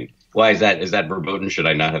profane. Why is that? Is that verboten? Should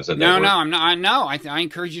I not have said that word? No, I'm not. No, I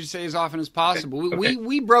encourage you to say as often as possible. Okay.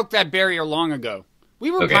 We broke that barrier long ago. We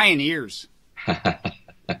were pioneers.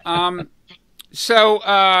 No,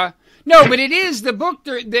 but it is the book.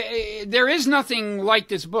 There is nothing like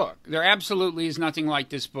this book. There absolutely is nothing like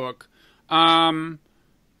this book. And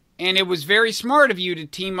it was very smart of you to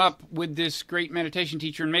team up with this great meditation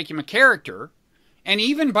teacher and make him a character. And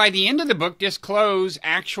even by the end of the book, disclose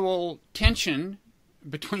actual tension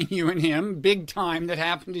between you and him, big time, that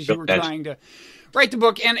happened as you were trying to write the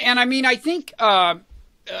book. And I mean, I think a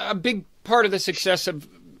big part of the success of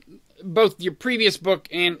both your previous book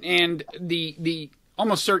and the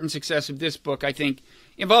almost certain success of this book, I think,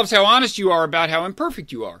 involves how honest you are about how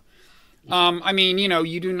imperfect you are. I mean,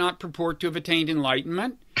 you do not purport to have attained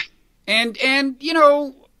enlightenment. And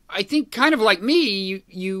I think kind of like me,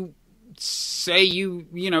 you say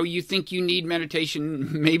you think you need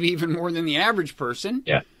meditation maybe even more than the average person.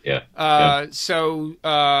 Yeah. So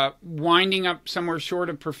winding up somewhere short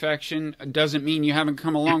of perfection doesn't mean you haven't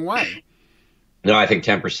come a long way. No, I think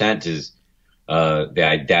 10% is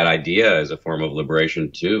that idea as a form of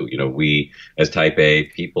liberation too. We as Type A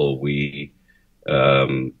people, we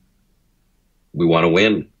want to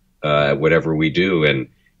win at whatever we do, and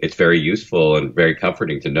it's very useful and very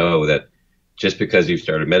comforting to know that just because you've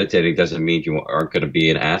started meditating doesn't mean you aren't going to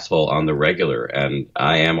be an asshole on the regular. And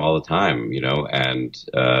I am all the time, And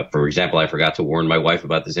for example, I forgot to warn my wife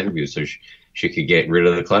about this interview so she could get rid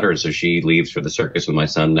of the clutter. So she leaves for the circus with my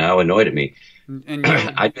son now, annoyed at me. And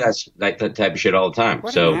I do that type of shit all the time.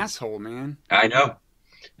 What an asshole, man. I know.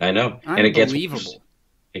 And it gets worse.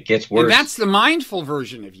 It gets worse. And that's the mindful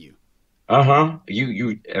version of you. I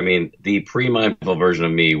mean, the pre-mindful version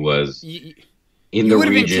of me was you would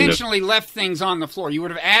have intentionally left things on the floor. You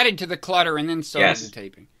would have added to the clutter and then started the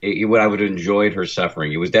taping. I would have enjoyed her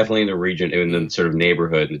suffering. It was definitely in the region, in the sort of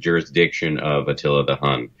neighborhood, the jurisdiction of Attila the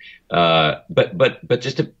Hun. But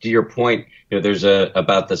just to your point, there's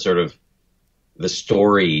about the sort of the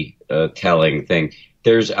story telling thing.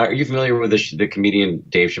 Are you familiar with the comedian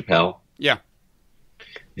Dave Chappelle? Yeah.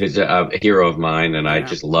 He's a hero of mine, and I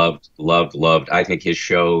just loved. I think his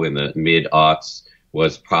show in the mid-aughts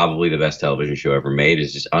was probably the best television show ever made.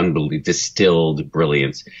 It's just unbelievable, distilled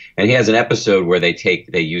brilliance. And he has an episode where they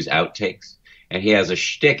use outtakes, and he has a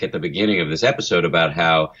shtick at the beginning of this episode about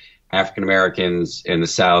how African Americans in the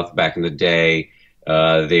South back in the day,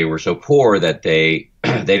 they were so poor that they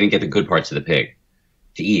didn't get the good parts of the pig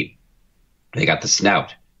to eat. They got the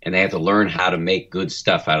snout, and they had to learn how to make good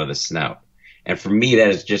stuff out of the snout. And for me, that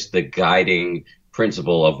is just the guiding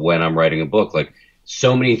principle of when I'm writing a book. Like,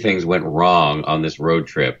 so many things went wrong on this road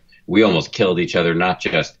trip. We almost killed each other. There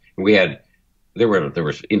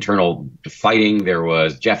was internal fighting. There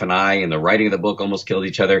was Jeff and I in the writing of the book almost killed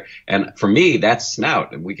each other. And for me, that's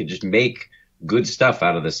snout. And we could just make good stuff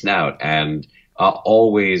out of the snout, and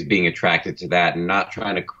always being attracted to that and not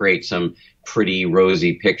trying to create some pretty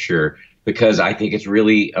rosy picture, because I think it's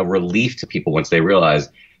really a relief to people once they realize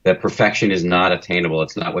that perfection is not attainable.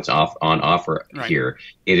 It's not what's on offer here.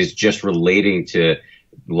 It is just relating to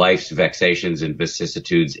life's vexations and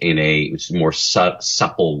vicissitudes in a more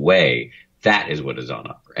supple way. That is what is on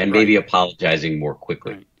offer. And maybe apologizing more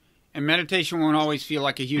quickly. Right. And meditation won't always feel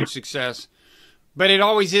like a huge success, but it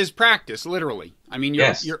always is practice, literally. I mean,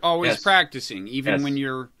 you're always practicing, even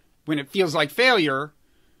when it feels like failure.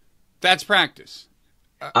 That's practice.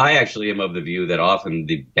 I actually am of the view that often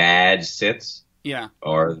the bad sits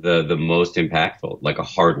are the most impactful, like a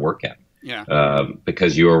hard workout. Yeah.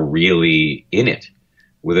 Because you're really in it.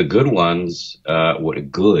 With the good ones,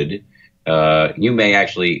 you may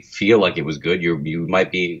actually feel like it was good. You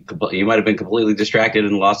might have been completely distracted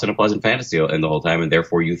and lost in a pleasant fantasy the whole time, and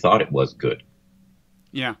therefore you thought it was good.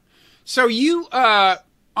 Yeah. So you,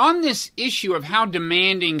 on this issue of how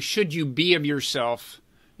demanding should you be of yourself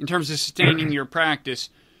in terms of sustaining your practice,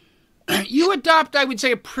 you adopt, I would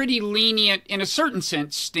say, a pretty lenient, in a certain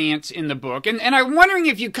sense, stance in the book. And I'm wondering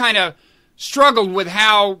if you kind of struggled with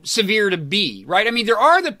how severe to be, right? I mean, there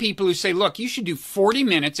are the people who say, look, you should do 40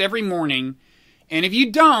 minutes every morning, and if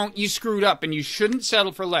you don't, you screwed up, and you shouldn't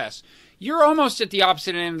settle for less. You're almost at the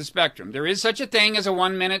opposite end of the spectrum. There is such a thing as a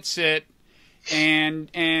 1-minute sit, and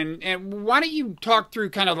why don't you talk through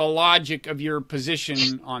kind of the logic of your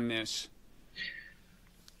position on this?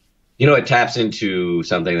 It taps into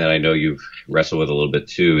something that I know you've wrestled with a little bit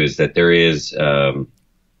too, is that there's been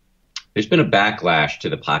a backlash to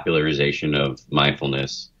the popularization of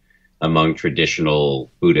mindfulness among traditional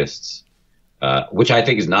Buddhists, which I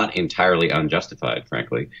think is not entirely unjustified,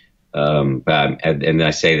 frankly. And I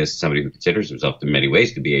say this as somebody who considers himself in many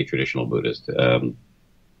ways to be a traditional Buddhist.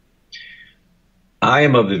 I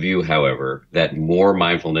am of the view, however, that more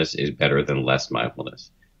mindfulness is better than less mindfulness,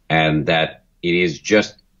 and that it is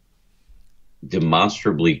just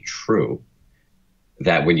demonstrably true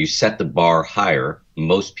that when you set the bar higher,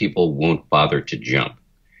 most people won't bother to jump.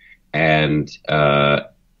 And I'm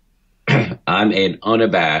an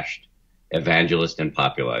unabashed evangelist and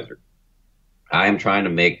popularizer. I am trying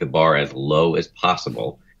to make the bar as low as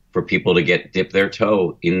possible for people to dip their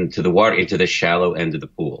toe into the water, into the shallow end of the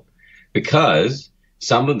pool. Because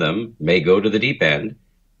some of them may go to the deep end,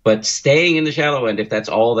 but staying in the shallow end, if that's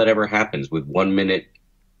all that ever happens with 1 minute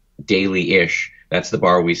daily-ish, that's the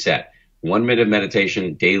bar we set. 1 minute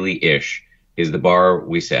meditation daily-ish is the bar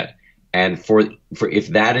we set. And for if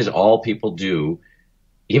that is all people do,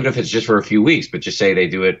 even if it's just for a few weeks, but just say they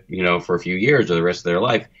do it, for a few years or the rest of their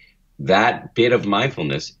life, that bit of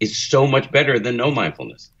mindfulness is so much better than no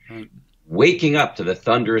mindfulness. Right. Waking up to the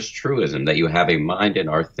thunderous truism that you have a mind and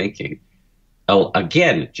are thinking,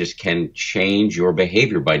 again, just can change your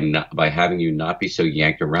behavior by having you not be so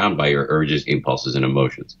yanked around by your urges, impulses, and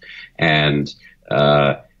emotions. And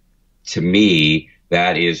to me,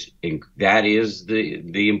 that is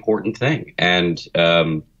the important thing. And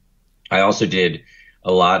I also did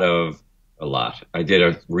I did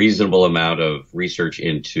a reasonable amount of research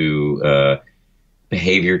into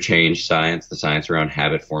behavior change science, the science around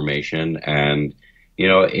habit formation, and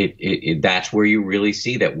that's where you really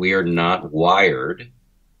see that we are not wired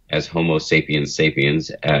as Homo sapiens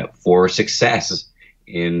sapiens for success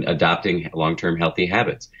in adopting long-term healthy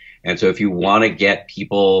habits. And so if you want to get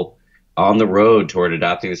people on the road toward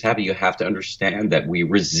adopting this habit, you have to understand that we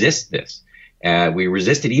resist this. We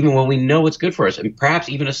resist it even when we know it's good for us, and perhaps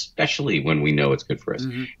even especially when we know it's good for us.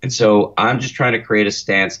 Mm-hmm. And so I'm just trying to create a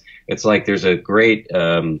stance. It's like there's a great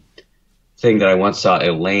thing that I once saw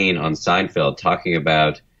Elaine on Seinfeld talking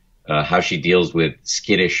about how she deals with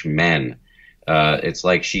skittish men. It's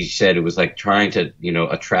like she said it was like trying to,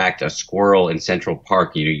 attract a squirrel in Central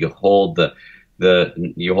Park. You hold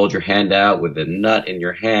you hold your hand out with the nut in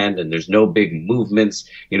your hand, and there's no big movements,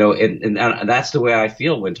 and that's the way I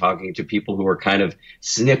feel when talking to people who are kind of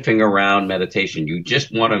sniffing around meditation. You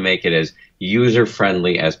just want to make it as user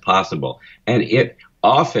friendly as possible. And it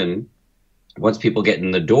often, once people get in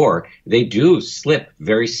the door, they do slip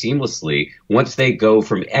very seamlessly once they go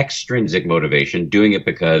from extrinsic motivation, doing it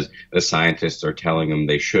because the scientists are telling them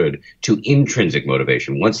they should, to intrinsic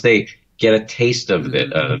motivation. Once they get a taste of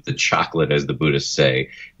the chocolate, as the Buddhists say,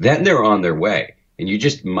 then they're on their way. And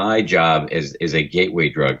my job is a gateway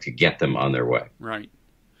drug to get them on their way. Right.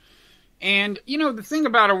 And, the thing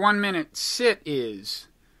about a 1 minute sit is,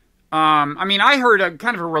 I heard a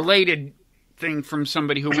kind of a related thing from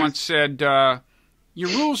somebody who once said, your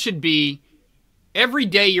rule should be every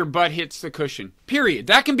day your butt hits the cushion, period.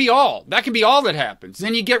 That can be all. That can be all that happens.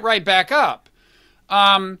 Then you get right back up.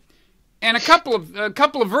 And a couple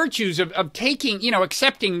of virtues of taking,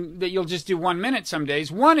 accepting that you'll just do 1 minute some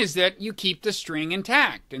days. One is that you keep the string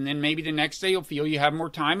intact, and then maybe the next day you'll feel you have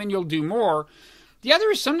more time and you'll do more. The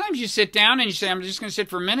other is sometimes you sit down and you say, I'm just going to sit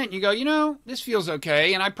for a minute, and you go, this feels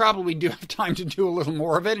okay, and I probably do have time to do a little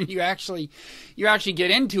more of it, and you actually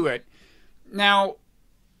get into it. Now,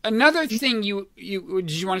 another thing did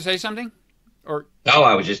you want to say something? Or no,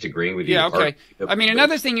 I was just agreeing with you. Yeah, okay.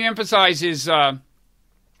 Another thing you emphasize is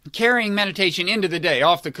carrying meditation into the day,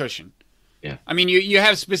 off the cushion. Yeah. You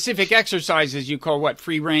have specific exercises you call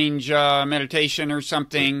free range meditation or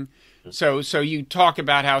something. So you talk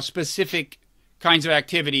about how specific kinds of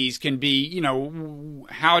activities can be,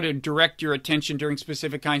 how to direct your attention during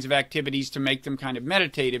specific kinds of activities to make them kind of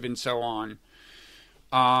meditative and so on.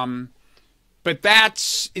 But it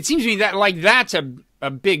seems to me that's a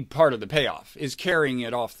big part of the payoff, is carrying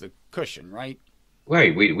it off the cushion, right?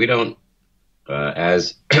 Right. We don't,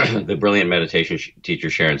 as the brilliant meditation teacher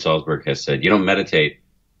Sharon Salzberg has said, you don't meditate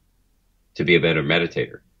to be a better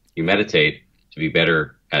meditator. You meditate to be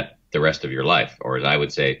better at the rest of your life, or as I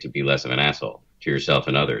would say, to be less of an asshole to yourself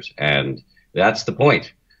and others. And that's the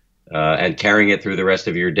point. And carrying it through the rest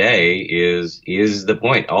of your day is the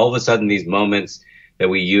point. All of a sudden, these moments that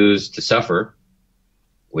we use to suffer,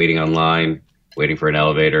 waiting online, waiting for an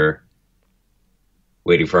elevator,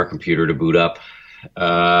 waiting for our computer to boot up,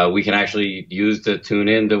 we can actually use to tune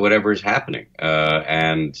in to whatever is happening.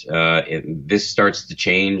 This starts to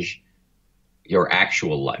change your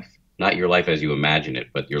actual life, not your life as you imagine it,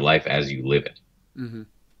 but your life as you live it. Mm-hmm.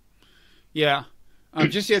 Yeah.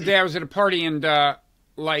 Just the other day I was at a party and I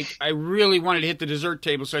really wanted to hit the dessert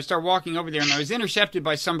table. So I started walking over there and I was intercepted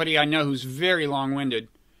by somebody I know who's very long-winded.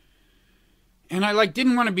 And I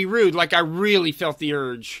didn't want to be rude. I really felt the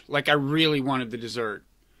urge. I really wanted the dessert.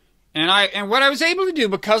 And what I was able to do,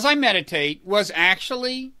 because I meditate, was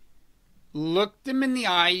actually look them in the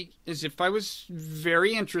eye as if I was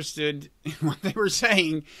very interested in what they were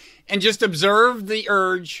saying, and just observe the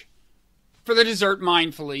urge for the dessert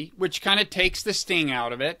mindfully, which kind of takes the sting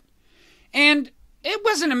out of it. And it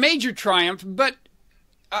wasn't a major triumph, but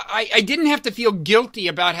I didn't have to feel guilty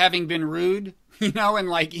about having been rude, and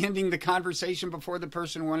ending the conversation before the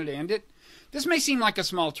person wanted to end it. This may seem like a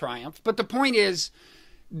small triumph, but the point is,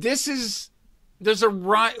 there's a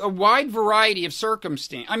wide variety of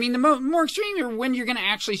circumstance. The more extreme are when you're going to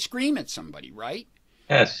actually scream at somebody, right?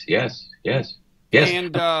 Yes.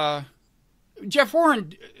 And Jeff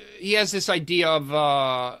Warren, he has this idea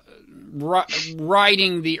of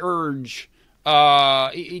riding the urge.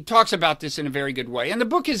 He talks about this in a very good way. And the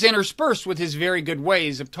book is interspersed with his very good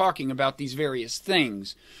ways of talking about these various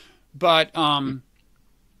things. But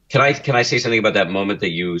Can I say something about that moment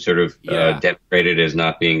that you sort of demonstrated as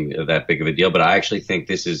not being that big of a deal? But I actually think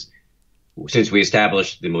this is, since we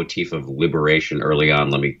established the motif of liberation early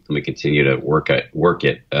on, let me continue to work it.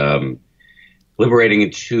 liberating in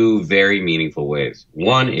two very meaningful ways.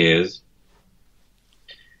 One is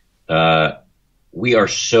we are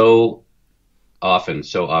so often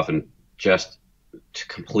just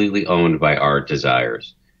completely owned by our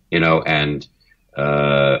desires, and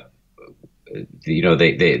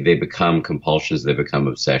they become compulsions, they become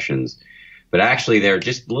obsessions, but actually they're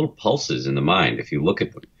just little pulses in the mind if you look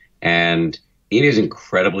at them. And it is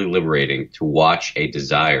incredibly liberating to watch a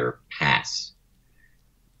desire pass.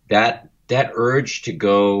 That urge to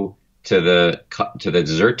go to the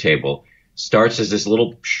dessert table starts as this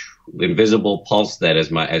little invisible pulse that,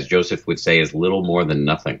 as Joseph would say, is little more than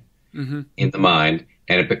nothing in the mind,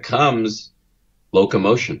 and it becomes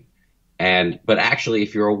locomotion. But actually,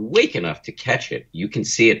 if you're awake enough to catch it, you can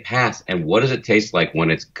see it pass. And what does it taste like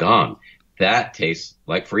when it's gone? That tastes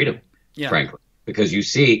like freedom, frankly, because you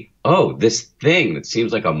see, oh, this thing that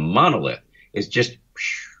seems like a monolith is just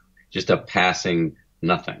a passing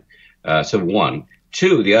nothing. So one.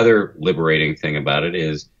 Two, the other liberating thing about it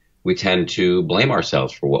is we tend to blame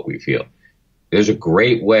ourselves for what we feel. There's a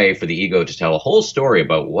great way for the ego to tell a whole story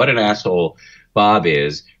about what an asshole Bob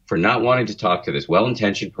is for not wanting to talk to this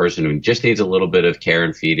well-intentioned person who just needs a little bit of care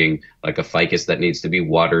and feeding, like a ficus that needs to be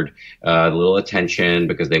watered, a little attention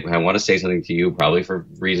because they want to say something to you, probably for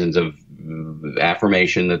reasons of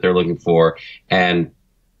affirmation that they're looking for. And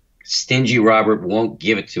stingy Robert won't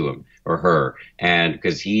give it to him or her, and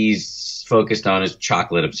because he's focused on his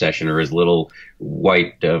chocolate obsession or his little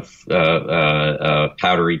white powdery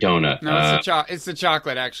donut. No, it's the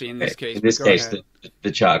chocolate, actually, in this case. In this case,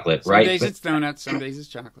 the chocolate, right? Some days it's donuts, some days it's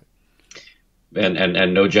chocolate.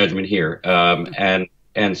 And no judgment here. And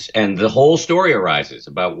the whole story arises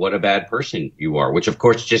about what a bad person you are, which of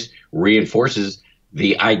course just reinforces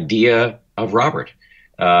the idea of Robert.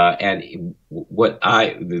 And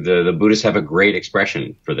the Buddhists have a great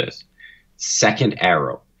expression for this. Second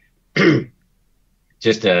arrow. I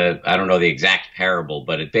don't know the exact parable,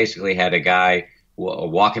 but it basically had a guy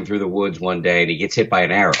walking through the woods one day and he gets hit by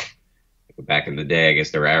an arrow. Back in the day, I guess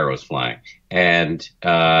there were arrows flying. And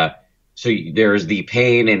so there's the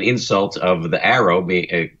pain and insult of the arrow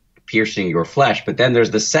piercing your flesh. But then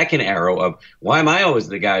there's the second arrow of, why am I always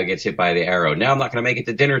the guy who gets hit by the arrow? Now I'm not going to make it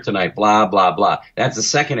to dinner tonight, blah, blah, blah. That's the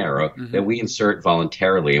second arrow that we insert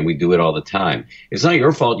voluntarily, and we do it all the time. It's not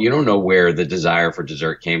your fault. You don't know where the desire for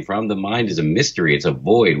dessert came from. The mind is a mystery. It's a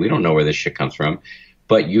void. We don't know where this shit comes from.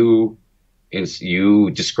 But you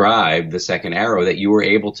describe the second arrow that you were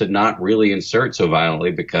able to not really insert so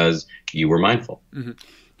violently because you were mindful. Mm-hmm.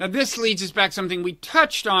 Now, this leads us back to something we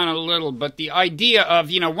touched on a little, but the idea of,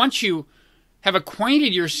 once you have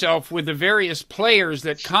acquainted yourself with the various players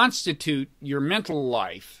that constitute your mental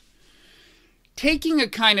life, taking a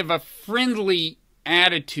kind of a friendly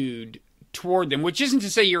attitude toward them, which isn't to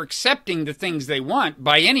say you're accepting the things they want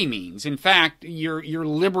by any means. In fact, you're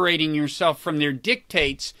liberating yourself from their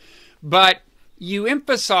dictates, but you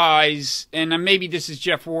emphasize, and maybe this is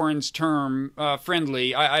Jeff Warren's term,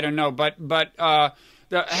 friendly, I don't know, but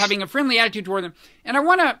having a friendly attitude toward them. And I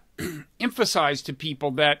want to emphasize to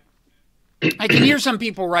people that I can hear some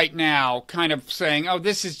people right now kind of saying, oh,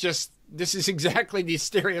 this is exactly the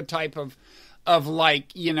stereotype of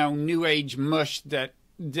like, New Age mush that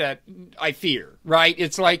I fear, right?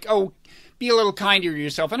 It's like, oh, be a little kinder to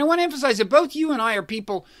yourself. And I want to emphasize that both you and I are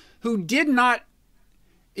people who did not,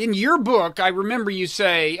 in your book, I remember you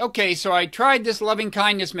say, okay, so I tried this loving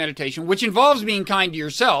kindness meditation, which involves being kind to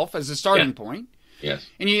yourself as a starting point. Yes.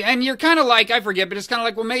 And you're kind of like, I forget, but it's kind of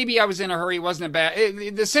like, well, maybe I was in a hurry. It wasn't a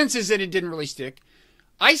bad. The sense is that it didn't really stick.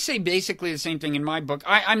 I say basically the same thing in my book.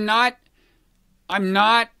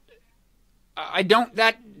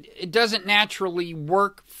 It doesn't naturally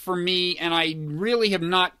work for me, and I really have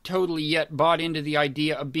not totally yet bought into the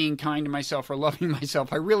idea of being kind to myself or loving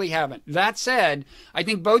myself. I really haven't. That said, I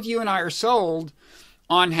think both you and I are sold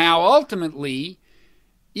on how ultimately,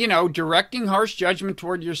 directing harsh judgment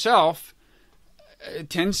toward yourself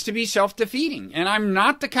tends to be self-defeating. And I'm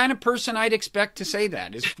not the kind of person I'd expect to say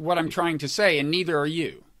that, is what I'm trying to say, and neither are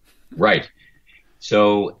you. Right.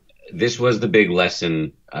 So this was the big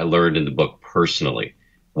lesson I learned in the book personally.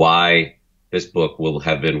 Why this book will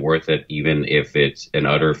have been worth it, even if it's an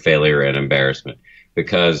utter failure and embarrassment.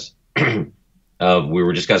 Because we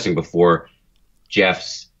were discussing before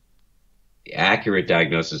Jeff's accurate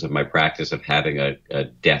diagnosis of my practice of having a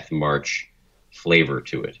death march flavor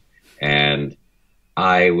to it. And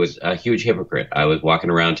I was a huge hypocrite. I was walking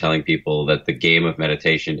around telling people that the game of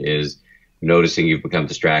meditation is noticing you've become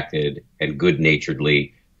distracted and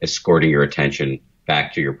good-naturedly escorting your attention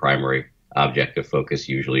back to your primary object of focus,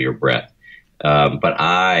 usually your breath. But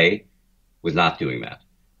I was not doing that.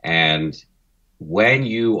 And when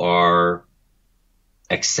you are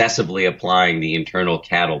excessively applying the internal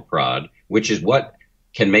cattle prod, which is what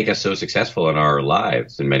can make us so successful in our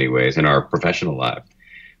lives in many ways, in our professional lives.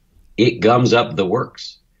 It gums up the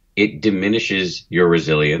works. It diminishes your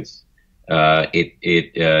resilience.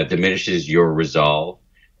 It diminishes your resolve.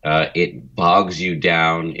 It bogs you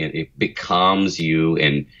down. It becomes you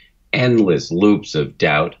in endless loops of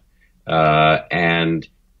doubt, and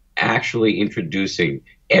actually introducing,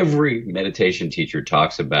 every meditation teacher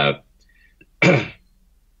talks about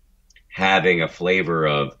having a flavor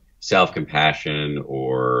of self-compassion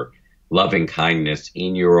or loving kindness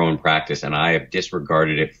in your own practice, and I have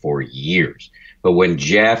disregarded it for years. But when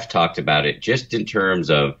Jeff talked about it, just in terms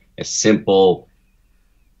of a simple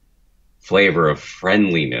flavor of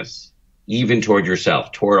friendliness, even toward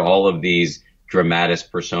yourself, toward all of these dramatis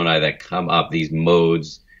personae that come up, these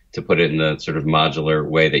modes, to put it in the sort of modular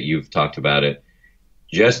way that you've talked about it,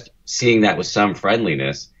 just seeing that with some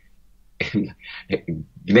friendliness it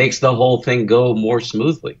makes the whole thing go more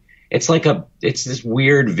smoothly. It's this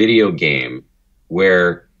weird video game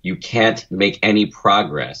where you can't make any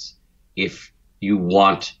progress if you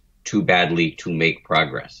want too badly to make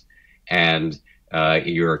progress. And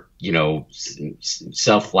you're,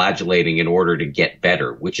 self-flagellating in order to get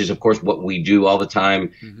better, which is, of course, what we do all the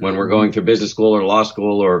time when we're going through business school or law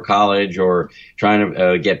school or college or trying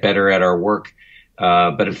to get better at our work.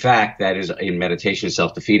 But in fact, that is in meditation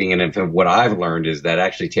self-defeating. And in fact, what I've learned is that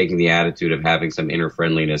actually taking the attitude of having some inner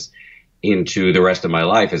friendliness into the rest of my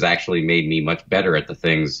life has actually made me much better at the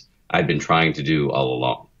things I've been trying to do all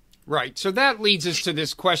along. Right. So that leads us to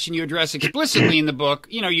this question you address explicitly in the book.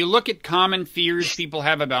 You look at common fears people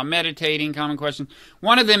have about meditating, common questions.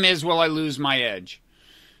 One of them is, will I lose my edge?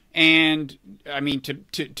 And I mean,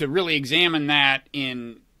 to really examine that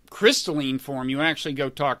in crystalline form, you actually go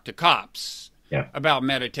talk to cops about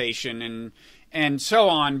meditation and so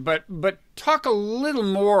on. But talk a little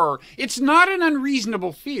more. It's not an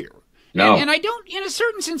unreasonable fear. No. And I don't, in a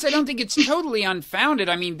certain sense, I don't think it's totally unfounded.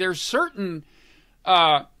 I mean, there's certain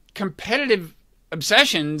competitive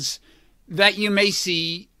obsessions that you may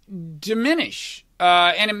see diminish.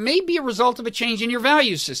 And it may be a result of a change in your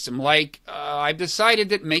value system. Like, I've decided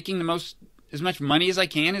that making as much money as I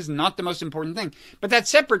can is not the most important thing. But that's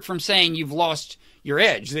separate from saying you've lost your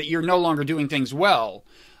edge, that you're no longer doing things well.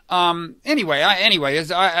 Anyway,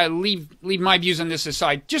 as I leave my views on this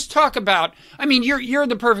aside, just talk about, I mean, you're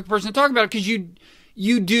the perfect person to talk about it because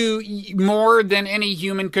you do more than any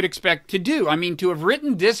human could expect to do. I mean, to have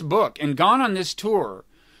written this book and gone on this tour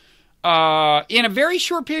in a very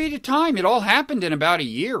short period of time, it all happened in about a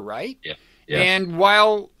year, right? Yeah. Yes. And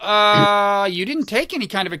while you didn't take any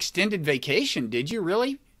kind of extended vacation, did you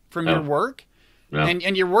really, from your work? No.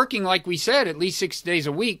 And you're working, like we said, at least 6 days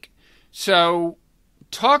a week. So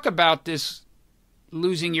talk about this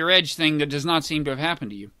losing your edge thing that does not seem to have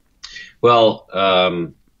happened to you. Well,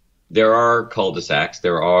 there are cul-de-sacs.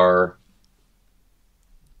 There are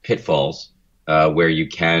pitfalls where you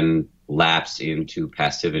can lapse into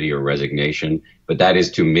passivity or resignation, but that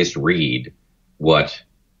is to misread what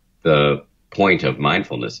the point of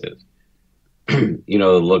mindfulness is.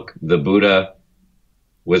 Look, the Buddha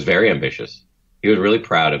was very ambitious. He was really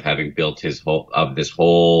proud of having built this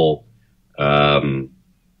whole.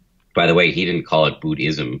 By the way, he didn't call it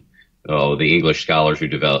Buddhism. Oh, the English scholars who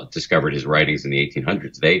discovered his writings in the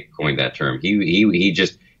 1800s, they coined that term. He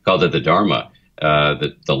just called it the Dharma,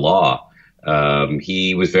 the law.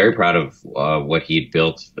 He was very proud of what he'd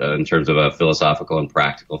built in terms of a philosophical and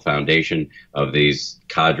practical foundation of these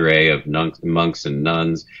cadre of monks and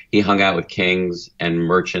nuns. He hung out with kings and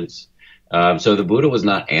merchants. So the Buddha was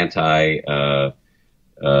not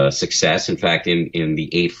anti-success. In fact, in the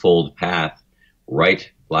Eightfold Path, right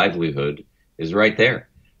livelihood is right there.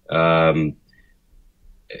 I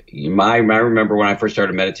remember when I first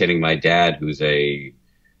started meditating, my dad, who's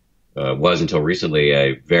was until recently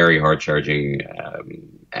a very hard-charging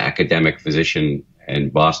academic physician in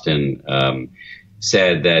Boston,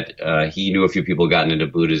 said that he knew a few people gotten into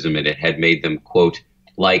Buddhism and it had made them, quote,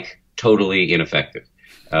 like totally ineffective.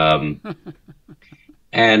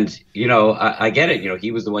 And, I get it.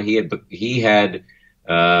 He was the one, he had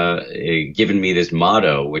given me this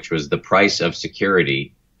motto, which was the price of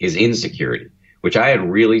security is insecurity, which I had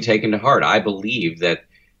really taken to heart. I believed that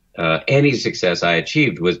any success I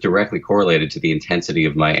achieved was directly correlated to the intensity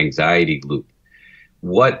of my anxiety loop.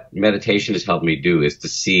 What meditation has helped me do is to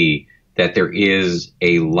see that there is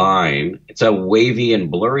a line. It's a wavy and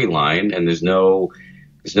blurry line, and there's no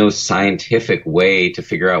scientific way to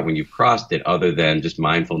figure out when you've crossed it other than just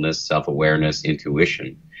mindfulness, self-awareness,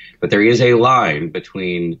 intuition. But there is a line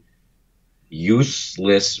between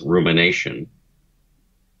useless rumination,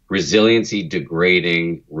 resiliency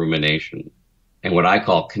degrading rumination and what I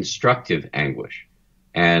call constructive anguish.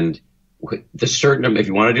 And if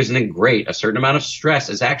you want to do something great, a certain amount of stress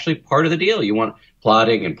is actually part of the deal. You want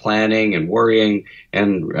plotting and planning and worrying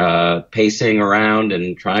and pacing around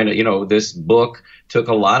and trying to, this book took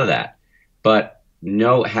a lot of that. But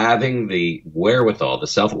having the wherewithal, the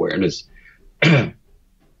self-awareness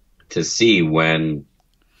to see when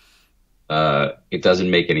it doesn't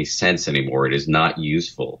make any sense anymore, it is not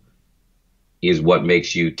useful, is what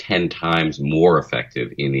makes you 10 times more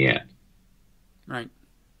effective in the end. Right.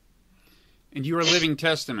 And you're a living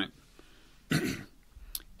testament.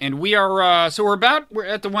 And we are, we're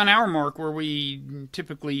at the 1 hour mark where we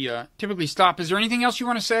typically stop. Is there anything else you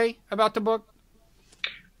want to say about the book?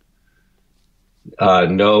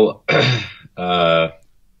 No.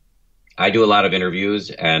 I do a lot of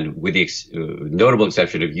interviews, and with the notable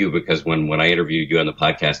exception of you, because when I interviewed you on the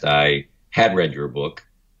podcast, I had read your book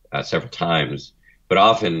several times, but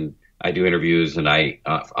often I do interviews and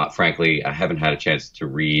frankly, I haven't had a chance to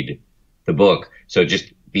read the book. So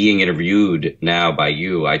just being interviewed now by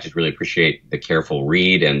you, I just really appreciate the careful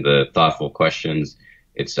read and the thoughtful questions.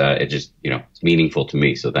 It's meaningful to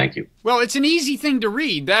me. So thank you. Well, it's an easy thing to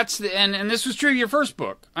read. And this was true of your first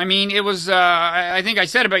book. I mean, it was, I think I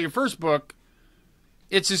said about your first book,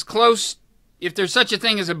 it's as close, if there's such a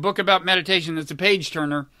thing as a book about meditation that's a page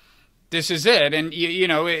turner, this is it. And,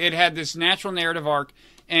 it had this natural narrative arc.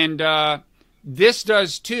 And this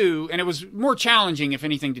does too. And it was more challenging, if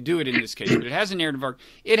anything, to do it in this case. But it has a narrative arc.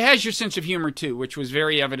 It has your sense of humor too, which was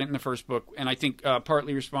very evident in the first book. And I think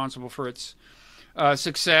partly responsible for its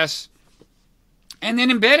success. And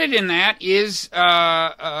then embedded in that is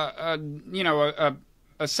a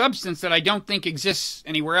substance that I don't think exists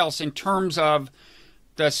anywhere else in terms of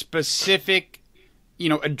the specific,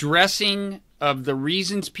 addressing of the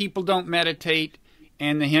reasons people don't meditate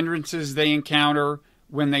and the hindrances they encounter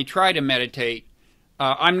when they try to meditate.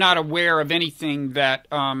 I'm not aware of anything that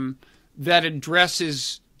that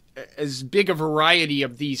addresses as big a variety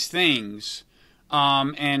of these things.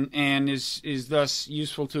 And is thus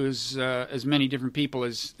useful to as many different people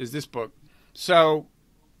as this book. So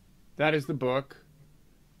that is the book,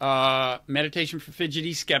 Meditation for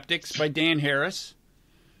Fidgety Skeptics by Dan Harris.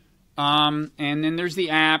 And then there's the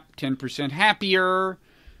app, 10% Happier.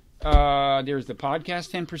 There's the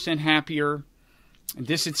podcast, 10% Happier. And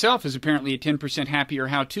this itself is apparently a 10% Happier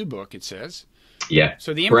how-to book, it says. Yeah.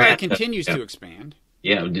 So the empire continues to expand.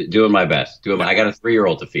 Yeah, I'm doing my best. I got a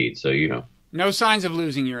 3-year-old to feed, so No signs of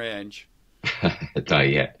losing your edge. Not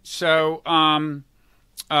yet. So, and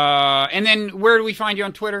then where do we find you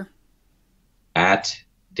on Twitter? At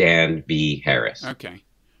Dan B. Harris. Okay.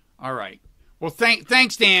 All right. Well,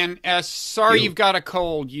 thanks, Dan. Sorry you've got a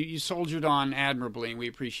cold. You soldiered on admirably, and we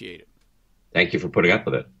appreciate it. Thank you for putting up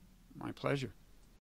with it. My pleasure.